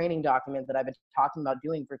this like training document that I've been talking about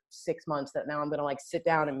doing for 6 months that now I'm going to like sit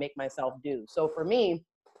down and make myself do. So for me,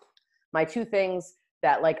 my two things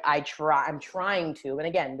that like I'm trying to, and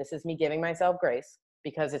again, this is me giving myself grace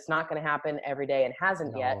because it's not going to happen every day and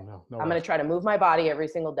hasn't yet. I'm going to try to move my body every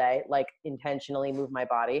single day, like intentionally move my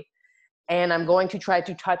body. And I'm going to try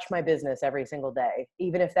to touch my business every single day,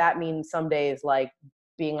 even if that means some days like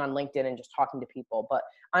being on LinkedIn and just talking to people. But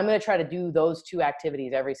I'm going to try to do those two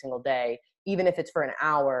activities every single day, even if it's for an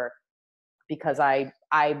hour, because I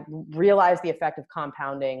realize the effect of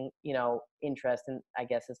compounding, you know, interest, and I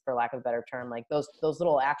guess is for lack of a better term, like those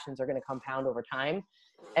little actions are going to compound over time.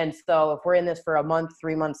 And so if we're in this for a month,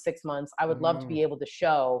 3 months, 6 months, I would love to be able to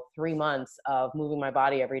show 3 months of moving my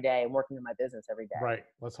body every day and working in my business every day. Right.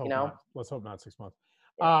 Let's hope not. Let's hope not 6 months.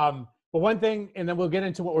 Yeah. But one thing, and then we'll get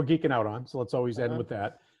into what we're geeking out on. So let's always end with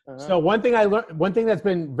that. So one thing I learned, one thing that's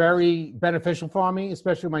been very beneficial for me,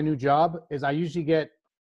 especially my new job, is I usually get,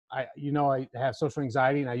 I have social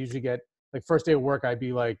anxiety, and I usually get like first day of work, I'd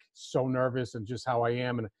be like so nervous and just how I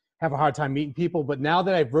am and have a hard time meeting people. But now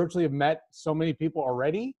that I virtually have met so many people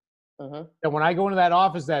already, that when I go into that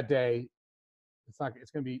office that day,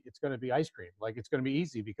 it's going to be ice cream. Like it's going to be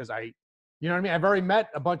easy because you know what I mean? I've already met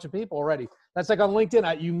a bunch of people already. That's like on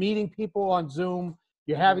LinkedIn, you meeting people on Zoom,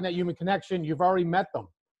 you're having that human connection, you've already met them,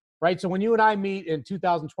 right? So when you and I meet in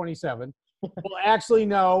 2027, we'll actually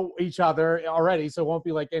know each other already, so it won't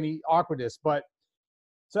be like any awkwardness. But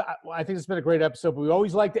so I think it's been a great episode, but we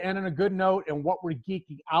always like to end on a good note and what we're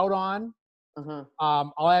geeking out on.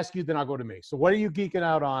 I'll ask you, then I'll go to me. So what are you geeking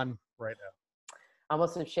out on right now? I'm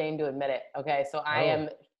almost ashamed to admit it. Okay, so I am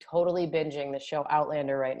totally binging the show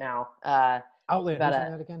Outlander right now. Outlander, who's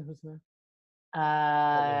in that again? Who's in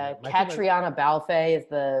there? Catriona Balfe is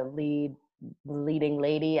the leading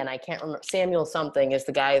lady, and I can't remember. Samuel something is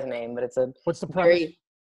the guy's name, but what's the premise?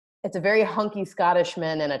 It's a very hunky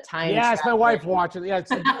Scottishman and a time. Yeah, it's my wife watching. Yeah,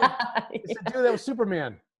 it's a dude that was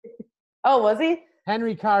Superman. Oh, was he?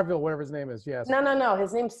 Henry Cavill, whatever his name is. Yes. No.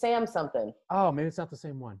 His name's Sam something. Oh, maybe it's not the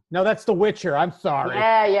same one. No, that's The Witcher. I'm sorry.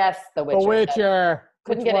 Yeah, yes, The Witcher. The Witcher.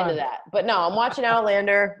 Couldn't get into that, but no, I'm watching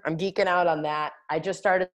Outlander. I'm geeking out on that. I just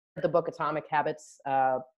started the book Atomic Habits,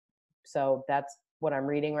 so that's what I'm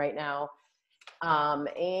reading right now.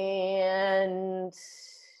 And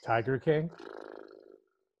Tiger King.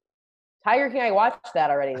 I watched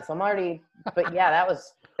that already, so I'm already. But yeah, that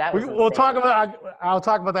was. We'll talk about. I'll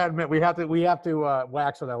talk about that in a minute. We have to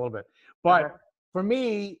wax on that a little bit. But for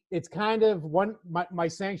me, it's kind of my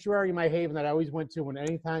sanctuary, my haven that I always went to when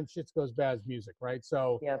anytime shit goes bad is music, right?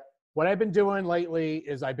 So what I've been doing lately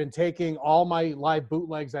is I've been taking all my live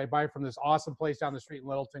bootlegs I buy from this awesome place down the street in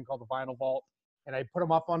Littleton called the Vinyl Vault, and I put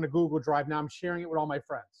them up on the Google Drive. Now I'm sharing it with all my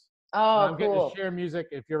friends. Oh, I'm getting to share music.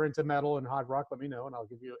 If you're into metal and hard rock, let me know, and I'll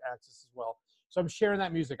give you access as well. So I'm sharing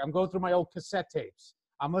that music. I'm going through my old cassette tapes.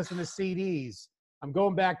 I'm listening to CDs. I'm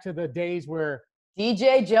going back to the days where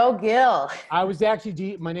DJ Joe Gill. I was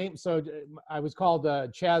actually my name. So I was called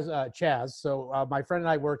Chaz. So my friend and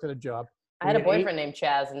I worked at a job. I had a boyfriend named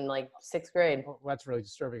Chaz in like 6th grade. Well, that's really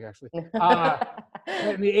disturbing, actually. We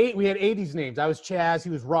had 80s names. I was Chaz. He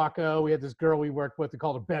was Rocco. We had this girl we worked with. We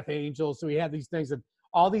called her Beth Angel. So we had these things and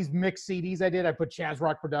all these mixed CDs I did. I put Chaz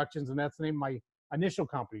Rock Productions, and that's the name of my initial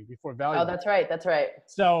company before Value. Oh, that's right. That's right.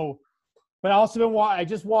 So, but also I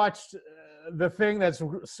just watched the thing that's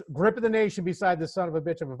gripping the nation beside this son of a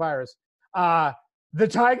bitch of a virus, The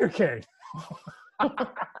Tiger King.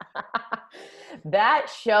 That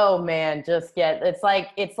show, man, it's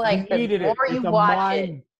like the more you watch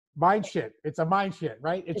it. Mind shit. It's a mind shit,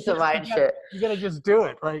 right? It's a mind shit. You gotta just do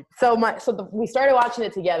it, right? We started watching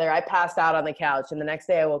it together. I passed out on the couch, and the next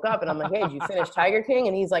day I woke up and I'm like, "Hey, did you finish Tiger King?"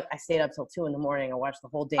 And he's like, "I stayed up till 2 a.m. and watched the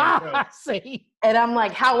whole damn thing." See? And I'm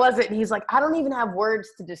like, "How was it?" And he's like, "I don't even have words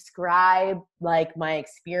to describe like my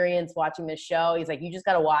experience watching this show." He's like, "You just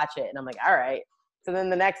gotta watch it." And I'm like, "All right." So then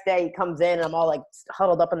the next day he comes in and I'm all like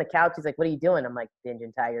huddled up on the couch. He's like, "What are you doing?" I'm like,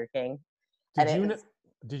 "Binging Tiger King."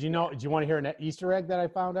 Did you want to hear an Easter egg that I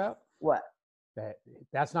found out? What?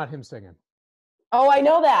 That's not him singing. Oh, I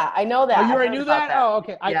know that. Oh, you already knew that? Oh,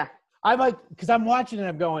 okay. Yeah. I'm like, because I'm watching it,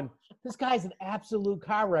 I'm going, this guy's an absolute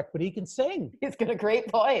car wreck, but he can sing. He's got a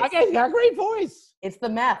great voice. He's got a great voice. It's the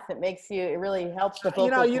meth. It really helps the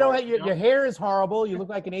vocal your hair is horrible. You look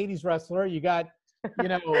like an 80s wrestler. You got you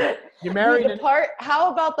know, you're married. Dude,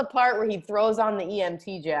 how about the part where he throws on the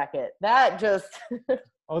EMT jacket? That just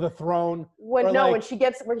Oh, the throne. when she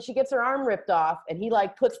gets her arm ripped off and he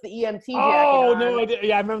like puts the EMT jacket Oh on. no, I did.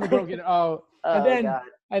 Yeah, I remember the girl getting. Oh, God.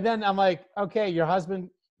 And then I'm like, okay, your husband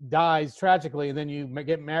dies tragically, and then you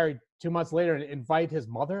get married 2 months later and invite his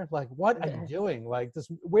mother. Like, what are you doing? Like, this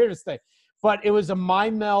weirdest thing. But it was a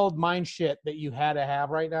mind shit that you had to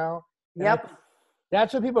have right now. And Yep.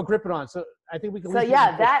 That's what people are gripping on. So I think we can. So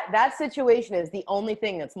yeah, that situation is the only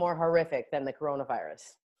thing that's more horrific than the coronavirus.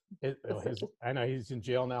 I know he's in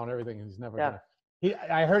jail now and everything, and he's never gonna.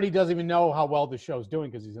 I heard he doesn't even know how well the show's doing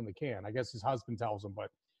because he's in the can. I guess his husband tells him, but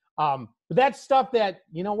that's stuff that,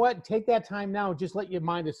 you know what, take that time now, just let your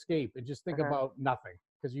mind escape and just think about nothing,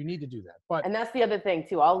 because you need to do that. And that's the other thing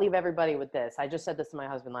too. I'll leave everybody with this. I just said this to my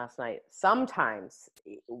husband last night. Sometimes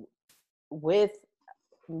with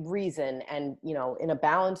reason and, you know, in a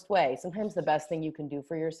balanced way, sometimes the best thing you can do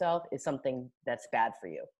for yourself is something that's bad for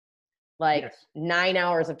you. Like 9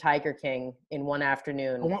 hours of Tiger King in one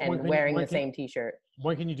afternoon and wearing the same t-shirt.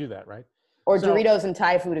 When can you do that, right? Or Doritos and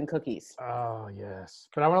Thai food and cookies. Oh, yes.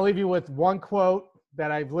 But I want to leave you with one quote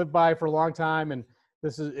that I've lived by for a long time. And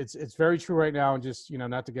it's very true right now. And just, you know,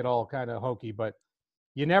 not to get all kind of hokey, but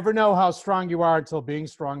you never know how strong you are until being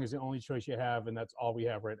strong is the only choice you have. And that's all we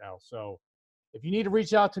have right now. So if you need to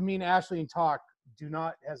reach out to me and Ashley and talk, do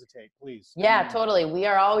not hesitate, please. Yeah, totally. We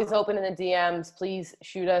are always open in the DMs. Please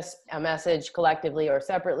shoot us a message collectively or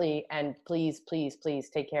separately. And please, please, please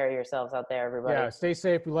take care of yourselves out there, everybody. Yeah, stay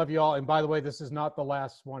safe. We love you all. And by the way, this is not the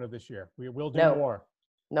last one of this year. We will do more.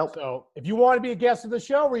 Nope. So if you want to be a guest of the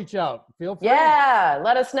show, reach out. Feel free. Yeah,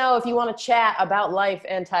 let us know if you want to chat about life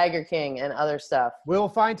and Tiger King and other stuff. We'll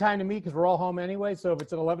find time to meet because we're all home anyway. So if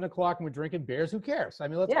it's at 11 o'clock and we're drinking beers, who cares? I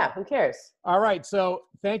mean, let's go. Who cares? All right. So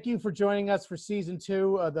thank you for joining us for season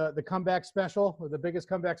 2, the comeback special, or the biggest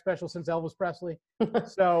comeback special since Elvis Presley.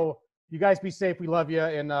 So you guys be safe. We love you,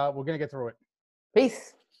 and we're going to get through it.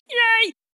 Peace. Yay!